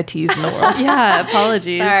the DITs in the world. Yeah,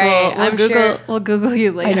 apologies. Sorry, We'll Google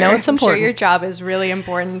you later. I know it's important. I'm sure your job is really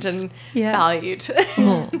important and valued.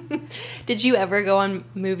 Did you ever go on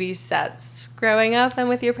movie sets growing up and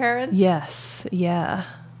with your parents? Yes. Yeah.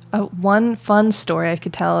 One fun story I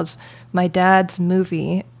could tell is my dad's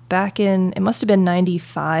movie back in, it must have been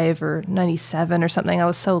 95 or 97 or something. I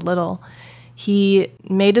was so little. He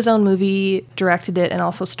made his own movie, directed it, and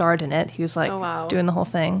also starred in it. He was like doing the whole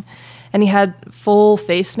thing. And he had full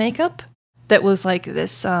face makeup that was like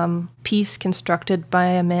this piece constructed by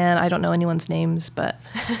a man. I don't know anyone's names, but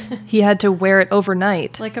he had to wear it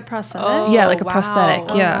overnight. Like a prosthetic? Oh, yeah, like a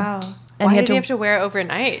prosthetic. Oh, yeah. Wow. And why did he have to wear it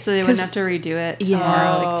overnight? So they wouldn't have to redo it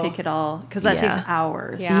tomorrow, like take it all. Because that takes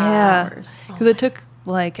hours. Yeah. Because it took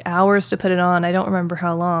like hours to put it on. I don't remember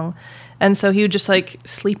how long. And so he would just like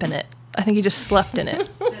sleep in it. I think he just slept in it.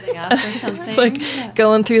 Sitting up or something. It's like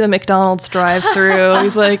going through the McDonald's drive-through.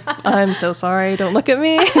 He's like, I'm so sorry. Don't look at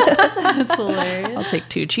me. That's hilarious. I'll take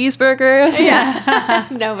 2 cheeseburgers. Yeah.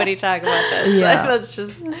 Nobody talk about this. Yeah. That's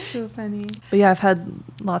just so funny. But yeah, I've had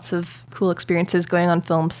lots of cool experiences going on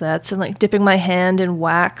film sets and like dipping my hand in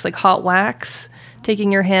wax, like hot wax,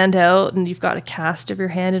 taking your hand out and you've got a cast of your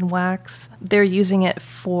hand in wax. They're using it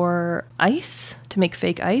for ice, to make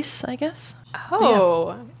fake ice, I guess.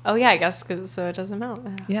 Oh yeah, I guess so it doesn't melt.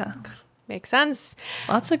 Yeah. Makes sense.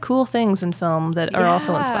 Lots of cool things in film that are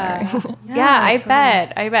also inspiring. I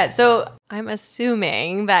bet. So I'm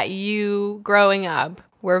assuming that you growing up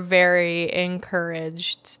were very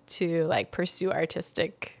encouraged to like pursue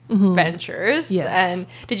artistic ventures. Yes. And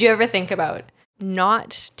did you ever think about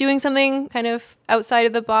not doing something kind of outside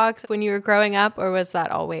of the box when you were growing up, or was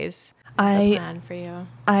that always the plan for you?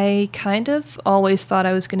 I kind of always thought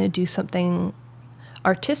I was going to do something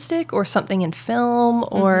artistic or something in film,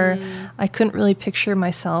 or I couldn't really picture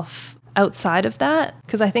myself outside of that,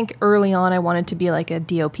 because I think early on I wanted to be like a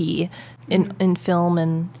DOP in film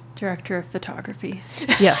and director of photography.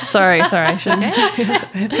 Yes, sorry, I shouldn't.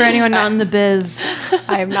 For anyone not in the biz.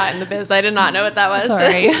 I am not in the biz. I did not know what that was.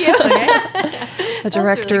 Sorry. Okay. A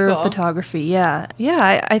director really cool. of photography. Yeah.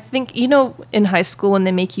 I think, in high school when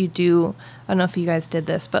they make you do, I don't know if you guys did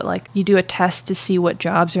this, but like you do a test to see what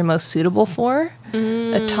jobs you're most suitable for.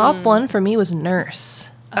 The top one for me was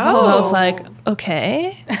nurse. Oh. I was like,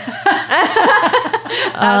 okay. That's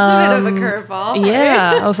a bit of a curveball.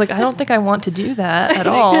 Yeah. I was like, I don't think I want to do that at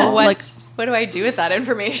all. What do I do with that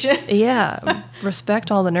information? Yeah. Respect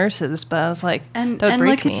all the nurses, but I was like, and that would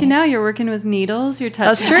break look me. at you now, you're working with needles, you're touching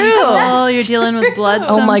That's true. people, you're dealing with blood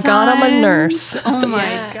Oh my God, I'm a sometimes. nurse. Oh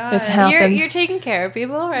my God. It's happened. You're taking care of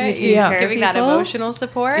people, right? You're taking care of giving that people. emotional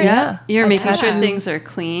support. Yeah. You're I making sure tattoo. things are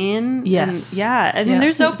clean. Yes. And I mean, Yeah.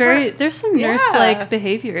 there's So there's some nurse-like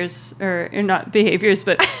behaviors, or not behaviors,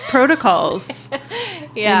 but protocols.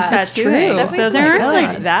 Yeah. in That's tattooing. true. It's definitely So they aren't some like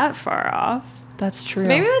skill. that far off. That's true. So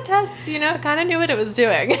maybe the test, kind of knew what it was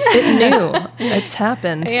doing. It knew. It's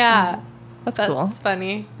happened. Yeah. That's cool. That's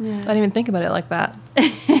funny. I didn't even think about it like that.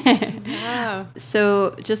 Wow.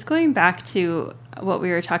 So just going back to what we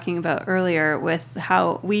were talking about earlier with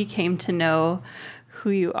how we came to know who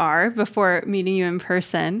you are before meeting you in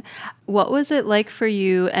person, what was it like for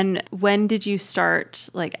you, and when did you start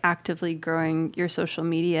like actively growing your social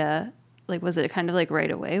media? Like, was it kind of like right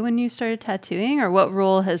away when you started tattooing, or what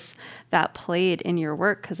role has that played in your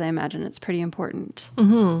work? Because I imagine it's pretty important.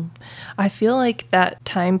 I feel like that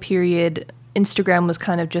time period, Instagram was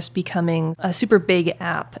kind of just becoming a super big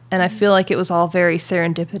app. And I feel like it was all very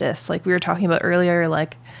serendipitous. Like we were talking about earlier,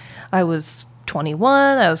 like I was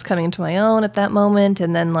 21, I was coming into my own at that moment.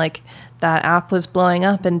 And then like that app was blowing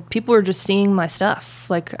up and people were just seeing my stuff.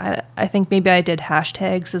 Like I think maybe I did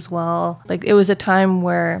hashtags as well. Like it was a time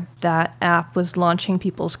where that app was launching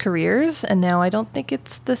people's careers, and now I don't think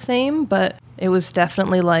it's the same, but it was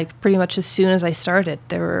definitely like pretty much as soon as I started,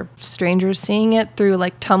 there were strangers seeing it through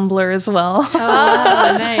like Tumblr as well.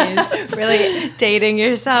 Oh, nice. Really dating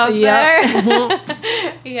yourself Yeah.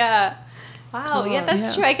 there. Yeah. Wow. Yeah, that's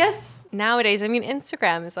yeah. true. I guess nowadays, I mean,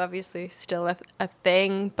 Instagram is obviously still a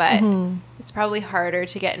thing, but it's probably harder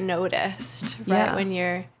to get noticed, right?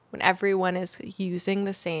 Yeah. When everyone is using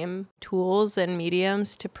the same tools and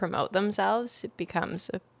mediums to promote themselves, it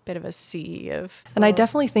becomes a bit of a sea of. And I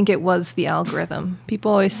definitely think it was the algorithm.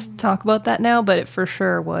 People always talk about that now, but it for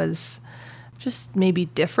sure was just maybe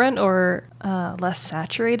different or less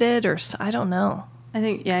saturated, or I don't know.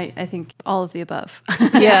 I think all of the above.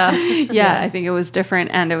 Yeah. I think it was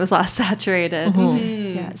different and it was less saturated.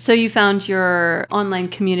 Yeah. So you found your online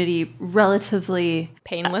community relatively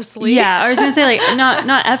painlessly. I was gonna say like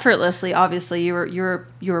not effortlessly. Obviously, you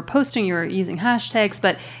were posting, you were using hashtags,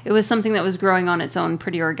 but it was something that was growing on its own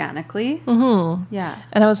pretty organically. Yeah.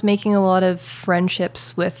 And I was making a lot of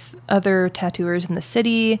friendships with other tattooers in the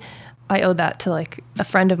city. I owe that to like a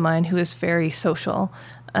friend of mine who is very social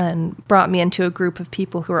and brought me into a group of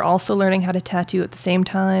people who are also learning how to tattoo at the same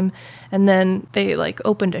time. And then they like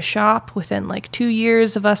opened a shop within like 2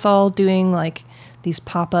 years of us all doing like these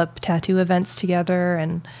pop-up tattoo events together.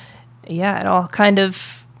 And yeah, it all kind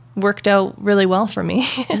of worked out really well for me.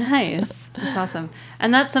 Nice. That's awesome.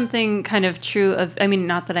 And that's something kind of true of, I mean,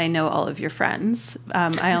 not that I know all of your friends.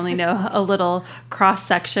 I only know a little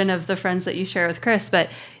cross-section of the friends that you share with Chris, but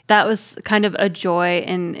that was kind of a joy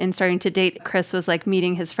in starting to date. Chris was like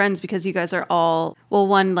meeting his friends because you guys are all, well,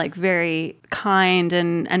 one, like very kind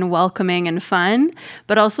and welcoming and fun,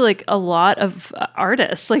 but also like a lot of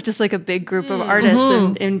artists, like just like a big group of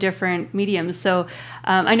artists in different mediums. So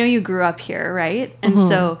I know you grew up here, right? And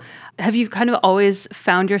so have you kind of always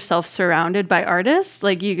found yourself surrounded by artists?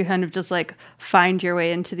 Like you kind of just like find your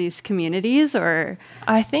way into these communities, or?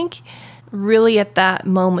 I think really at that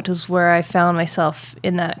moment was where I found myself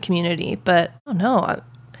in that community. But I don't know,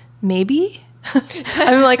 maybe?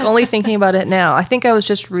 I'm like only thinking about it now. I think I was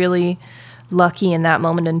just really lucky in that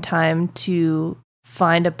moment in time to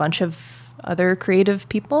find a bunch of other creative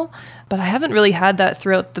people. But I haven't really had that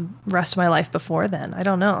throughout the rest of my life before then. I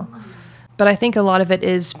don't know. But I think a lot of it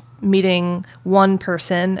is meeting one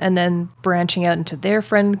person and then branching out into their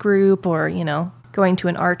friend group, or, you know, going to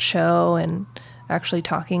an art show and actually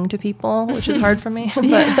talking to people, which is hard for me. But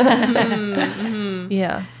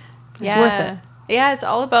yeah, it's worth it. Yeah, it's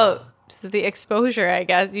all about the exposure, I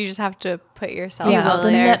guess. You just have to put yourself out the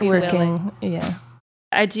there. Networking. Yeah.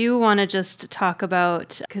 I do want to just talk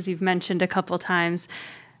about, because you've mentioned a couple times,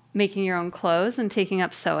 making your own clothes and taking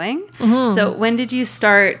up sewing. So when did you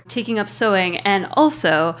start taking up sewing? And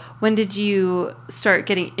also, when did you start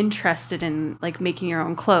getting interested in like making your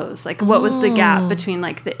own clothes? Like what was the gap between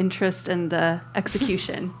like the interest and the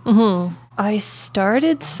execution? I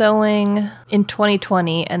started sewing in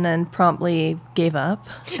 2020 and then promptly gave up.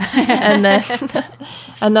 and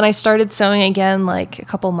then I started sewing again like a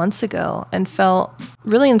couple months ago and felt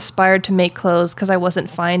really inspired to make clothes because I wasn't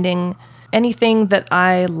finding anything that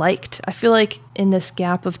I liked. I feel like in this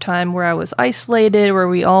gap of time where I was isolated, where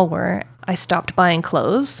we all were, I stopped buying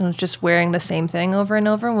clothes and was just wearing the same thing over and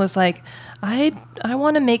over, and was like, I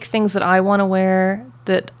want to make things that I want to wear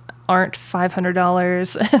that aren't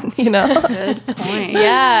 $500, you know. Good point.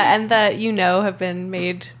 Yeah, and that have been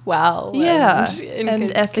made well.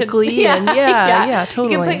 And ethically.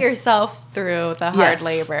 Totally. You can put yourself through the hard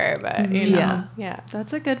labor, but you know. Yeah.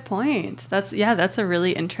 That's a good point. That's a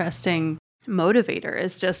really interesting motivator,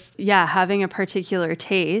 is just having a particular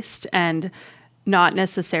taste and not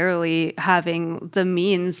necessarily having the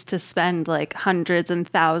means to spend like hundreds and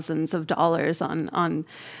thousands of dollars on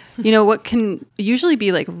what can usually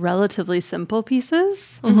be like relatively simple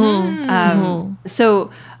pieces. So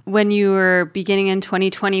when you were beginning in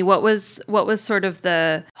 2020, what was sort of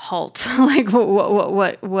the halt? Like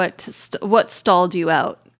what stalled you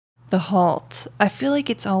out? The halt. I feel like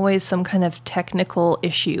it's always some kind of technical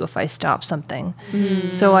issue if I stop something.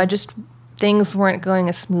 So things weren't going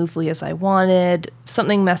as smoothly as I wanted.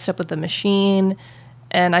 Something messed up with the machine,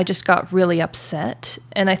 and I just got really upset.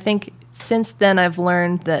 And I think since then I've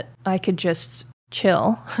learned that I could just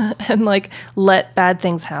chill and like let bad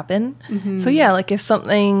things happen. So like if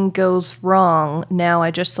something goes wrong, now I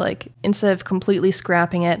just like, instead of completely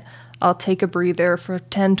scrapping it, I'll take a breather for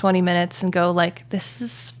 10, 20 minutes and go like, this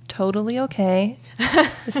is totally okay.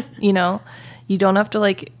 You don't have to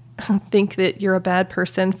like think that you're a bad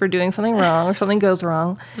person for doing something wrong or something goes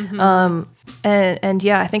wrong. And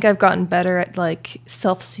I think I've gotten better at like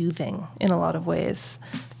self-soothing in a lot of ways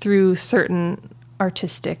through certain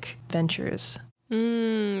artistic ventures.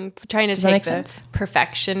 Trying to take the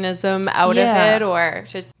perfectionism out of it, or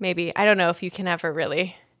to maybe, I don't know if you can ever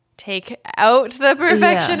really take out the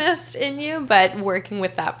perfectionist in you, but working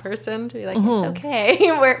with that person to be like, it's okay,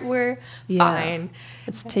 we're fine.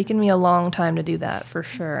 It's taken me a long time to do that, for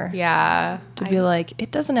sure. Yeah. To be like,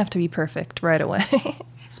 it doesn't have to be perfect right away.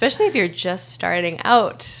 Especially if you're just starting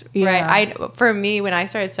out, right? For me, when I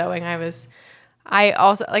started sewing, I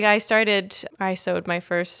sewed my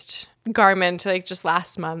first garment like just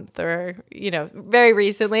last month or, very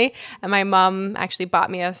recently. And my mom actually bought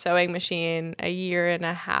me a sewing machine a year and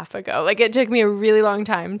a half ago. Like it took me a really long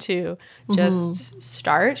time to just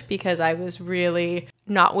start because I was really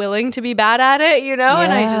not willing to be bad at it, and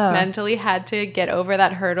I just mentally had to get over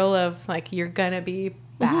that hurdle of like, you're going to be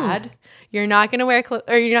bad. You're not going to wear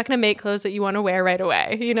or you're not going to make clothes that you want to wear right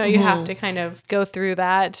away. You have to kind of go through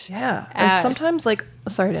that. Yeah. And sometimes like,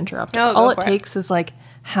 sorry to interrupt. No, all it takes is like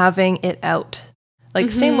having it out.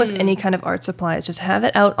 Like same with any kind of art supplies, just have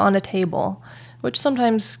it out on a table, which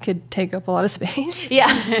sometimes could take up a lot of space.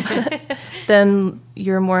 Yeah. Then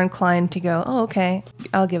you're more inclined to go, oh, okay,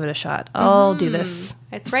 I'll give it a shot. I'll do this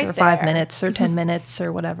it's right for there. 5 minutes or 10 minutes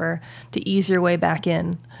or whatever to ease your way back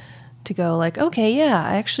in. To go like, okay, yeah,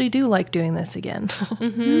 I actually do like doing this again.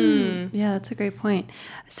 Yeah, that's a great point.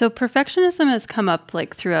 So perfectionism has come up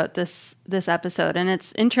like throughout this episode, and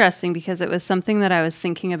it's interesting because it was something that I was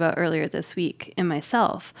thinking about earlier this week in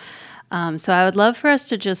myself. So I would love for us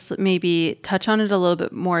to just maybe touch on it a little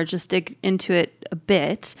bit more, just dig into it a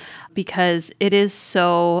bit, because it is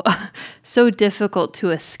so difficult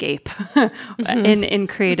to escape in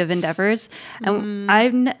creative endeavors. And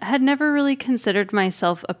I had never really considered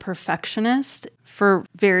myself a perfectionist for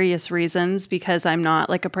various reasons, because I'm not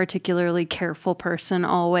like a particularly careful person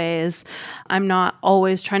always. I'm not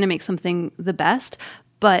always trying to make something the best,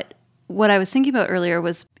 but what I was thinking about earlier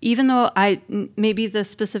was, even though maybe the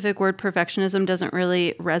specific word perfectionism doesn't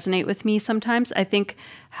really resonate with me sometimes, I think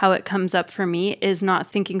how it comes up for me is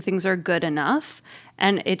not thinking things are good enough.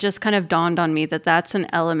 And it just kind of dawned on me that that's an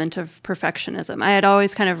element of perfectionism. I had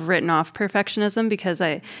always kind of written off perfectionism because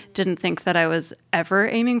I didn't think that I was ever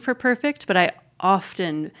aiming for perfect, but I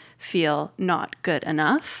often feel not good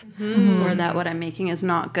enough, or that what I'm making is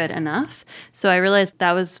not good enough. So I realized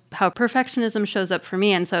that was how perfectionism shows up for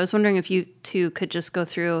me. And so I was wondering if you two could just go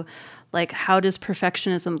through, like, how does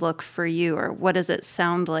perfectionism look for you, or what does it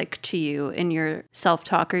sound like to you in your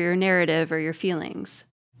self-talk or your narrative or your feelings?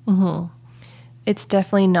 It's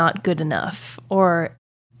definitely not good enough, or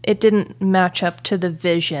it didn't match up to the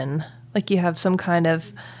vision. Like you have some kind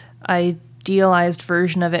of idealized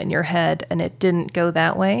version of it in your head and it didn't go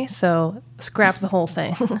that way, so scrap the whole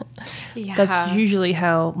thing. That's usually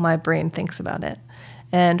how my brain thinks about it.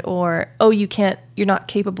 And or, oh, you're not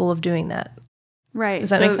capable of doing that. Right. Does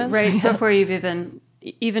that make sense? Right before you've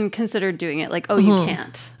even considered doing it, like, oh, you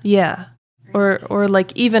can't. Yeah. Or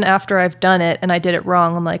like even after I've done it and I did it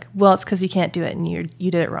wrong, I'm like, well, it's because you can't do it and you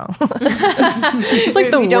did it wrong. It's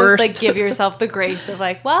like the worst. You don't like give yourself the grace of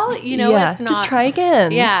like, well, it's not. Just try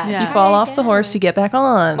again. Yeah. You fall off the horse, you get back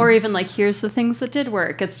on. Or even like, here's the things that did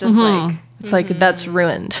work. It's just like. It's like, that's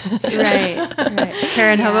ruined. Right.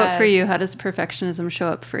 Karen, how about for you? How does perfectionism show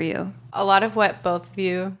up for you? A lot of what both of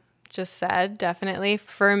you just said, definitely.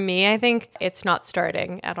 For me, I think it's not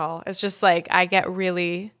starting at all. It's just like I get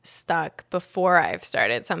really stuck before I've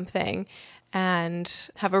started something and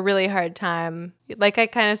have a really hard time. Like I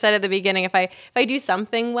kind of said at the beginning, if I do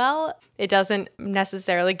something well, it doesn't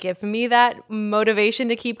necessarily give me that motivation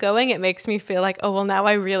to keep going. It makes me feel like, oh, well, now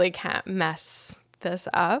I really can't mess this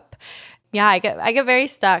up. Yeah, I get very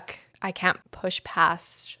stuck. I can't push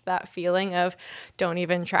past that feeling of don't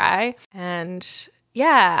even try. And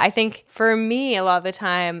yeah, I think for me, a lot of the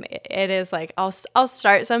time, it is like I'll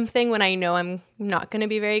start something when I know I'm not going to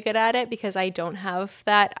be very good at it because I don't have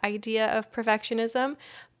that idea of perfectionism.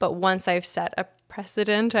 But once I've set a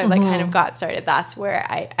precedent, I like kind of got started. That's where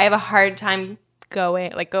I have a hard time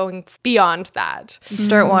going beyond that. You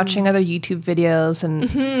start watching other YouTube videos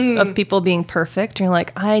and of people being perfect, and you're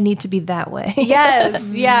like, I need to be that way.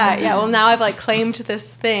 Yes. Yeah. Well, now I've like claimed this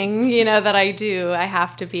thing, that I do. I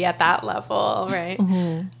have to be at that level, right?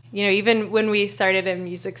 Even when we started in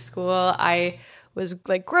music school, I was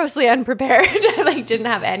like grossly unprepared. I like didn't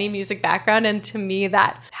have any music background, and to me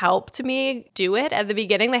that helped me do it at the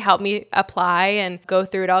beginning. They helped me apply and go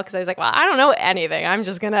through it all because I was like, well, I don't know anything. I'm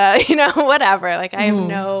just gonna, whatever. Like I have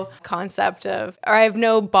no concept or I have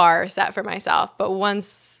no bar set for myself. But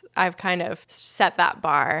once I've kind of set that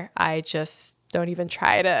bar, I just don't even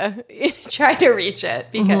try to reach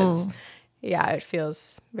it because it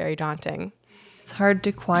feels very daunting. It's hard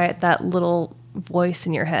to quiet that little voice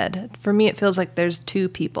in your head. For me, it feels like there's two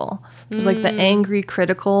people. There's like the angry,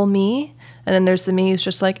 critical me, and then there's the me who's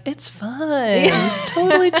just like, it's fine. It's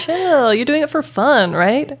totally chill. You're doing it for fun,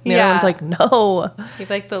 right? The other one's like, no. You have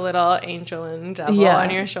like the little angel and devil on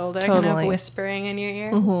your shoulder, kind of whispering in your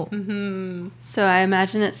ear. So I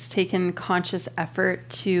imagine it's taken conscious effort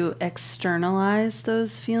to externalize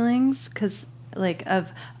those feelings, because like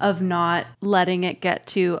of not letting it get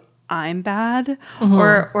to, I'm bad,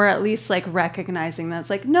 or at least like recognizing that it's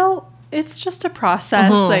like, no, it's just a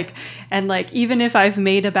process. Like, and like, even if I've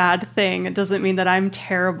made a bad thing, it doesn't mean that I'm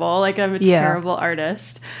terrible. Like I'm a terrible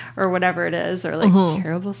artist or whatever it is, or like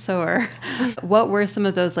terrible sewer. What were some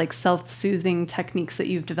of those like self-soothing techniques that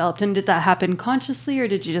you've developed? And did that happen consciously, or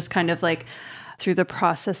did you just kind of like through the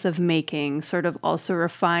process of making sort of also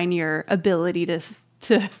refine your ability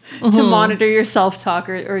to monitor your self-talk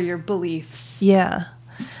or your beliefs? Yeah.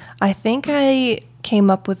 I think I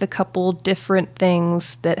came up with a couple different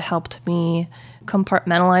things that helped me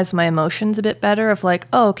compartmentalize my emotions a bit better of like,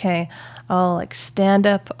 oh, okay, I'll like stand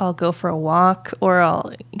up, I'll go for a walk, or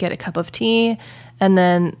I'll get a cup of tea. And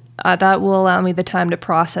then that will allow me the time to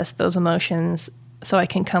process those emotions so I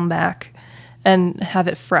can come back and have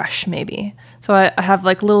it fresh maybe. So I have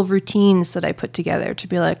like little routines that I put together to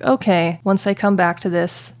be like, okay, once I come back to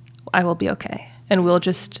this, I will be okay. And we'll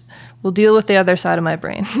deal with the other side of my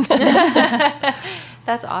brain.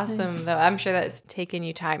 That's awesome, though. I'm sure that's taken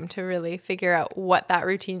you time to really figure out what that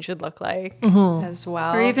routine should look like as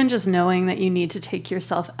well. Or even just knowing that you need to take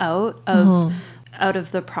yourself out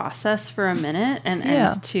of the process for a minute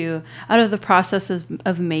and to out of the process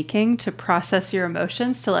of making, to process your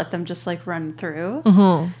emotions, to let them just like run through.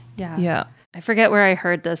 Yeah. I forget where I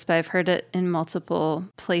heard this, but I've heard it in multiple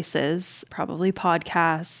places, probably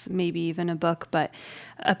podcasts, maybe even a book. But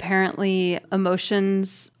apparently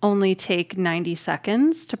emotions only take 90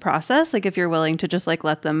 seconds to process. Like if you're willing to just like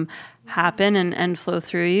let them happen and flow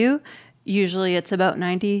through you, usually it's about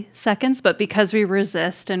 90 seconds. But because we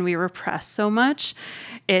resist and we repress so much,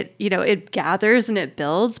 it gathers and it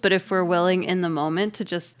builds. But if we're willing in the moment to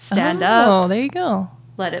just stand up. Oh, there you go.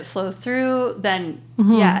 Let it flow through, then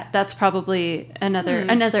that's probably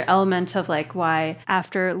another element of like why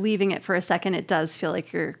after leaving it for a second, it does feel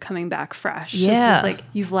like you're coming back fresh. Yeah. It's like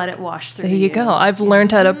you've let it wash through. There you go. I've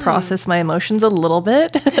learned how to process my emotions a little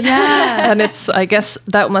bit. Yeah. And I guess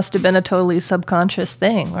that must have been a totally subconscious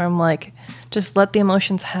thing where I'm like, just let the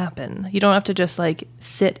emotions happen. You don't have to just like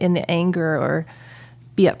sit in the anger or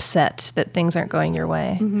be upset that things aren't going your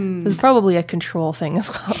way. It's probably a control thing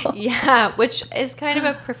as well. Yeah, which is kind of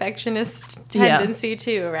a perfectionist tendency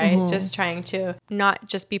too, right? Just trying to not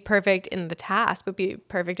just be perfect in the task, but be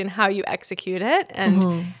perfect in how you execute it.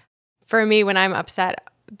 And for me, when I'm upset,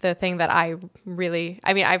 the thing that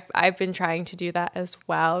I've been trying to do that as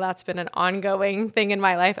well. That's been an ongoing thing in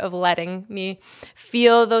my life of letting me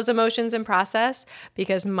feel those emotions and process,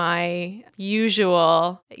 because my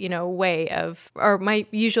usual, way of, or my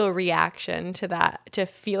usual reaction to that, to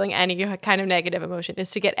feeling any kind of negative emotion is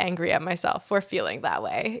to get angry at myself for feeling that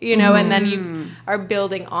way, and then you are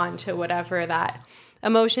building on to whatever that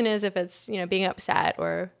emotion is, if it's, being upset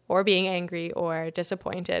or being angry or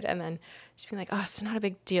disappointed, and then just being like, oh, it's not a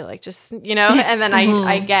big deal. Like just, and then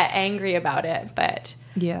I get angry about it. But,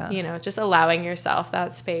 just allowing yourself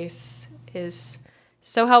that space is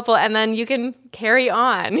so helpful. And then you can carry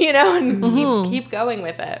on, and keep going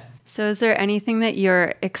with it. So is there anything that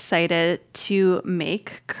you're excited to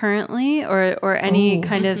make currently, or any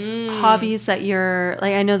kind of hobbies that you're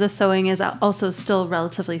like? I know the sewing is also still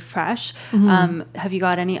relatively fresh. Have you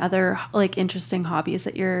got any other like interesting hobbies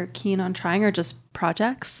that you're keen on trying, or just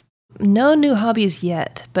projects? No new hobbies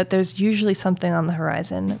yet, but there's usually something on the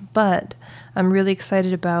horizon. But I'm really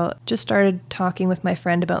excited just started talking with my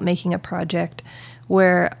friend about making a project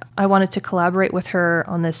where I wanted to collaborate with her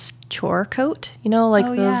on this chore coat, kind of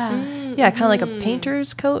like a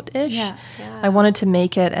painter's coat-ish. Yeah. I wanted to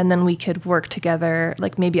make it, and then we could work together.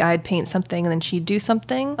 Like maybe I'd paint something and then she'd do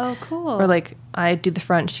something. Oh, cool. Or like I'd do the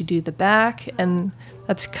front, she'd do the back. And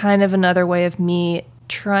that's kind of another way of me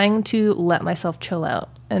trying to let myself chill out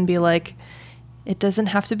and be like, it doesn't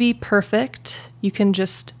have to be perfect. You can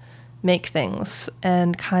just make things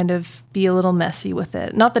and kind of be a little messy with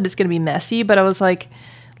it. Not that it's going to be messy, but I was like,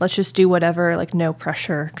 let's just do whatever, like no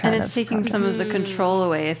pressure kind of. And it's taking some of the control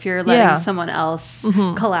away. If you're letting someone else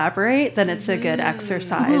collaborate, then it's a good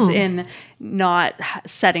exercise in not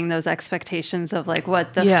setting those expectations of like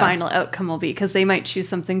what the final outcome will be, because they might choose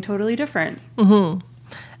something totally different.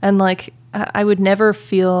 And like, I would never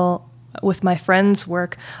feel with my friends'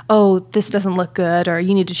 work, oh, this doesn't look good, or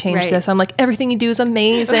you need to change this. I'm like, everything you do is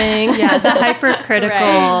amazing. The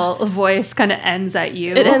hypercritical voice kind of ends at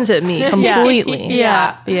you. It ends at me completely.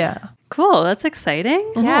 Yeah. Cool. That's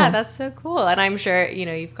exciting. Yeah, that's so cool. And I'm sure,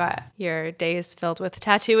 you've got your days filled with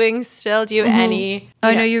tattooing still. Do you have any?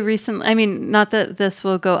 I know you recently, I mean, not that this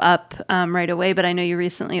will go up right away, but I know you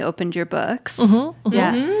recently opened your books.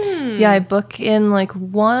 Yeah, I book in like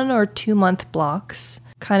 1 or 2 month blocks,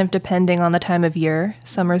 kind of depending on the time of year.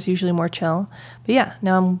 Summer's usually more chill. But yeah,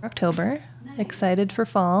 now I'm October. Excited for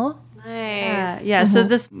fall. Nice. Yeah, so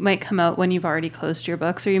this might come out when you've already closed your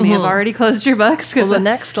books, or you may have already closed your books. Well, the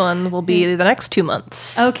next one will be the next 2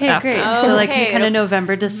 months. Okay, after. great. So like kind of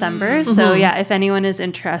November, December. So yeah, if anyone is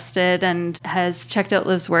interested and has checked out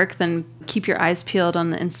Liv's work, then keep your eyes peeled on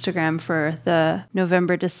the Instagram for the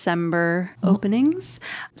November, December openings.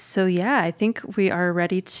 So yeah, I think we are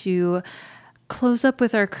ready to close up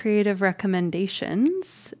with our creative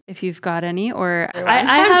recommendations, if you've got any. Or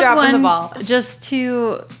I have dropping one the ball.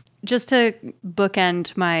 Just to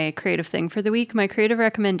bookend my creative thing for the week. My creative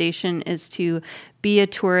recommendation is to be a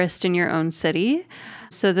tourist in your own city.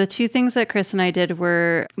 So the 2 things that Chris and I did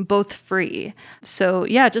were both free. So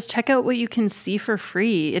yeah, just check out what you can see for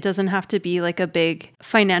free. It doesn't have to be like a big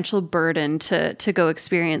financial burden to go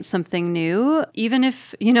experience something new. Even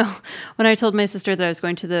if, when I told my sister that I was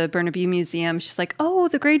going to the Burnaby Museum, she's like, oh,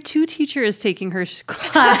 the grade 2 teacher is taking her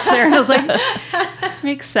class there. And I was like,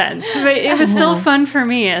 makes sense. But it was still fun for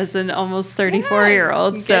me as an almost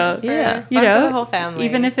 34-year-old. So, fun for the whole family.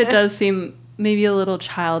 Even if it does seem maybe a little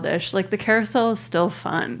childish, like the carousel is still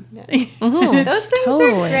fun. Those things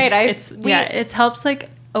are great. It helps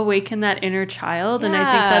like awaken that inner child, and I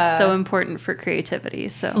think that's so important for creativity.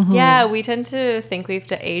 So yeah, we tend to think we have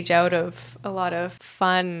to age out of a lot of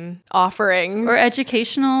fun offerings or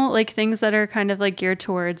educational, like things that are kind of like geared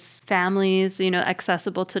towards families,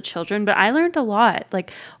 accessible to children. But I learned a lot.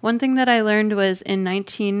 Like one thing that I learned was in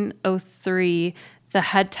 1903, the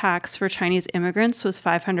head tax for Chinese immigrants was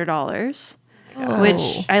 $500.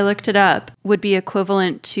 Which I looked it up would be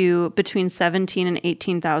equivalent to between $17,000 and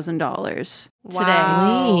 $18,000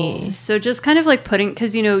 today. So just kind of like putting,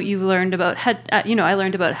 because you learned about I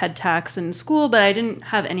learned about head tax in school, but I didn't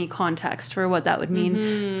have any context for what that would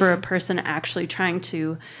mean for a person actually trying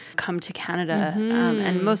to come to Canada,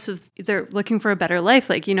 and they're looking for a better life,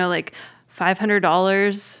 like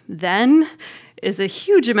 $500 then is a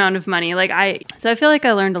huge amount of money. So I feel like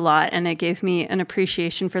I learned a lot, and it gave me an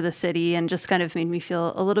appreciation for the city and just kind of made me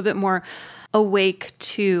feel a little bit more awake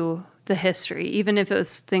to the history, even if it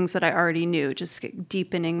was things that I already knew, just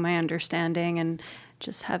deepening my understanding and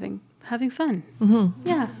just having fun.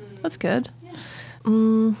 Yeah. That's good.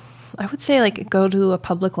 I would say go to a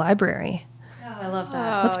public library. I love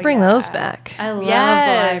that. Let's bring those back. I love the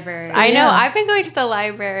library. I know. I've been going to the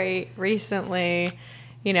library recently,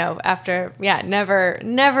 after,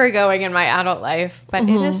 never going in my adult life. But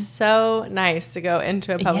it is so nice to go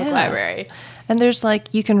into a public library. And there's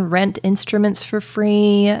you can rent instruments for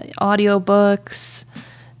free, audiobooks.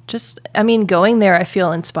 Going there, I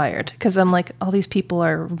feel inspired because I'm all these people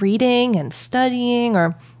are reading and studying,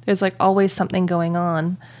 or there's always something going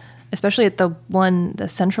on, especially at the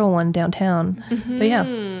central one downtown. But yeah,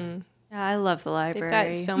 I love the library. They've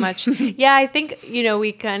got so much. Yeah, I think,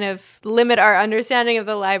 we kind of limit our understanding of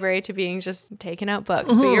the library to being just taking out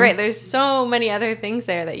books. But you're right. There's so many other things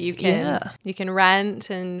there that you can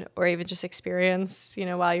rent or even just experience,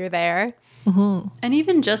 while you're there. And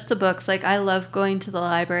even just the books, I love going to the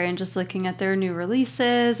library and just looking at their new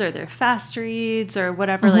releases or their fast reads or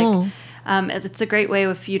whatever. It's a great way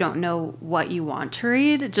if you don't know what you want to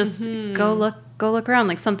read, just go look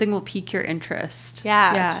around. Something will pique your interest.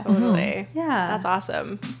 Yeah. Totally. Yeah, that's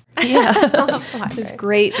awesome. Yeah, there's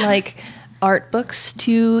great art books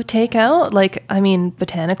to take out.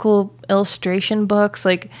 Botanical illustration books.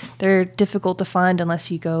 They're difficult to find unless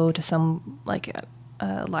you go to some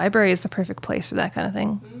library is the perfect place for that kind of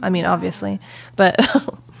thing. Obviously, but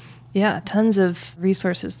yeah, tons of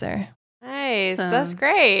resources there. Nice. That's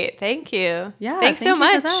great. Thank you. Yeah. Thanks so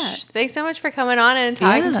much. Thanks so much for coming on and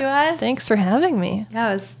talking to us. Thanks for having me.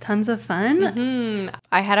 Yeah, it was tons of fun.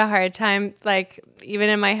 I had a hard time, even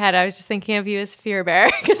in my head, I was just thinking of you as Fear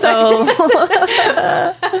Bear because I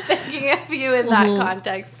was thinking of you in that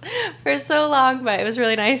context for so long. But it was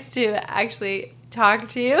really nice to actually talk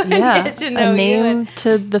to you and get to know a name you.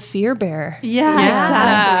 To the Fear Bear. Yeah,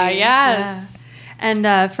 exactly. Yes. Yeah.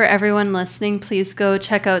 And for everyone listening, please go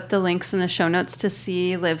check out the links in the show notes to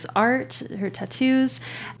see Liv's art, her tattoos,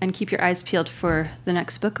 and keep your eyes peeled for the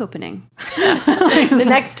next book opening. The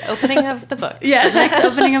next opening of the books. Yeah, the next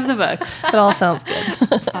opening of the books. It all sounds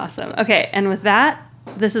good. Awesome. Okay, and with that,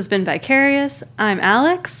 this has been Vicarious. I'm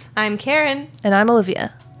Alex. I'm Karen. And I'm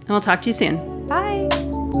Olivia. And we'll talk to you soon. Bye.